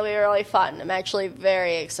really fun. I'm actually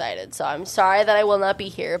very excited. So I'm sorry that I will not be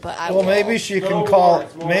here, but I will. Well, maybe she can call.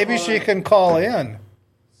 Maybe she can call in.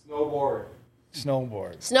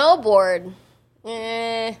 Snowboard.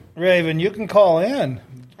 Raven, you can call in.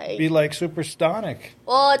 Hey. Be like Supersonic.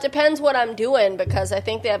 Well, it depends what I'm doing because I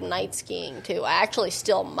think they have night skiing too. I actually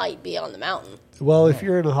still might be on the mountain. Well, if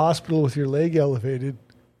you're in a hospital with your leg elevated,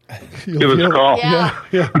 Give us a call. Yeah,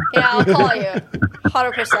 I'll call you.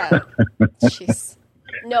 100%. Jeez.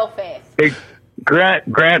 No faith. Hey, Grant,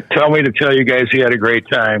 tell me to tell you guys he had a great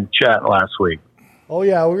time chatting last week. Oh,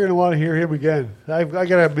 yeah, we're going to want to hear him again. I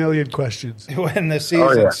got a million questions. When the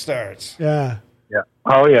season starts. Yeah. Yeah.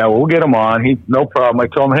 Oh, yeah, we'll get him on. No problem. I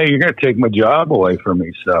told him, hey, you're going to take my job away from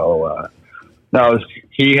me. So, no,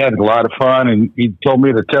 he had a lot of fun, and he told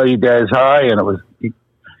me to tell you guys hi, and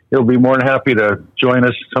he'll be more than happy to join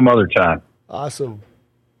us some other time. Awesome.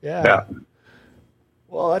 Yeah.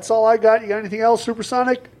 Well, that's all I got. You got anything else,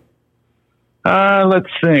 Supersonic? Let's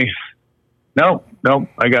see. Nope.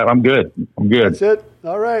 I'm good. That's it.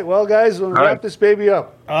 All right. Well, guys, we'll wrap this baby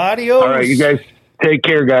up. Adios. All right, you guys take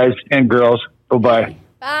care, guys and girls. Bye-bye.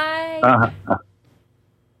 Bye. Uh-huh.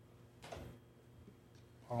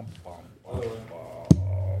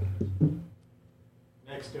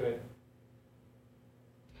 Next to it.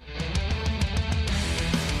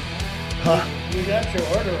 You got your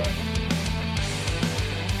order up.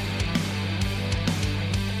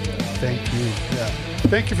 Thank you. Yeah.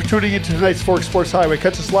 Thank you for tuning in to tonight's Forks Sports Highway.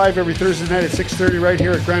 Catch us live every Thursday night at 6:30 right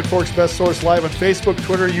here at Grand Forks Best Source, live on Facebook,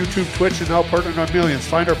 Twitter, YouTube, Twitch, and now partnered on Millions.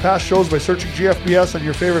 Find our past shows by searching GFBS on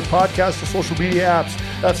your favorite podcast or social media apps.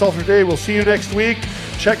 That's all for today. We'll see you next week.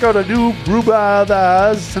 Check out a new Brew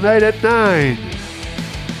Brothers tonight at 9.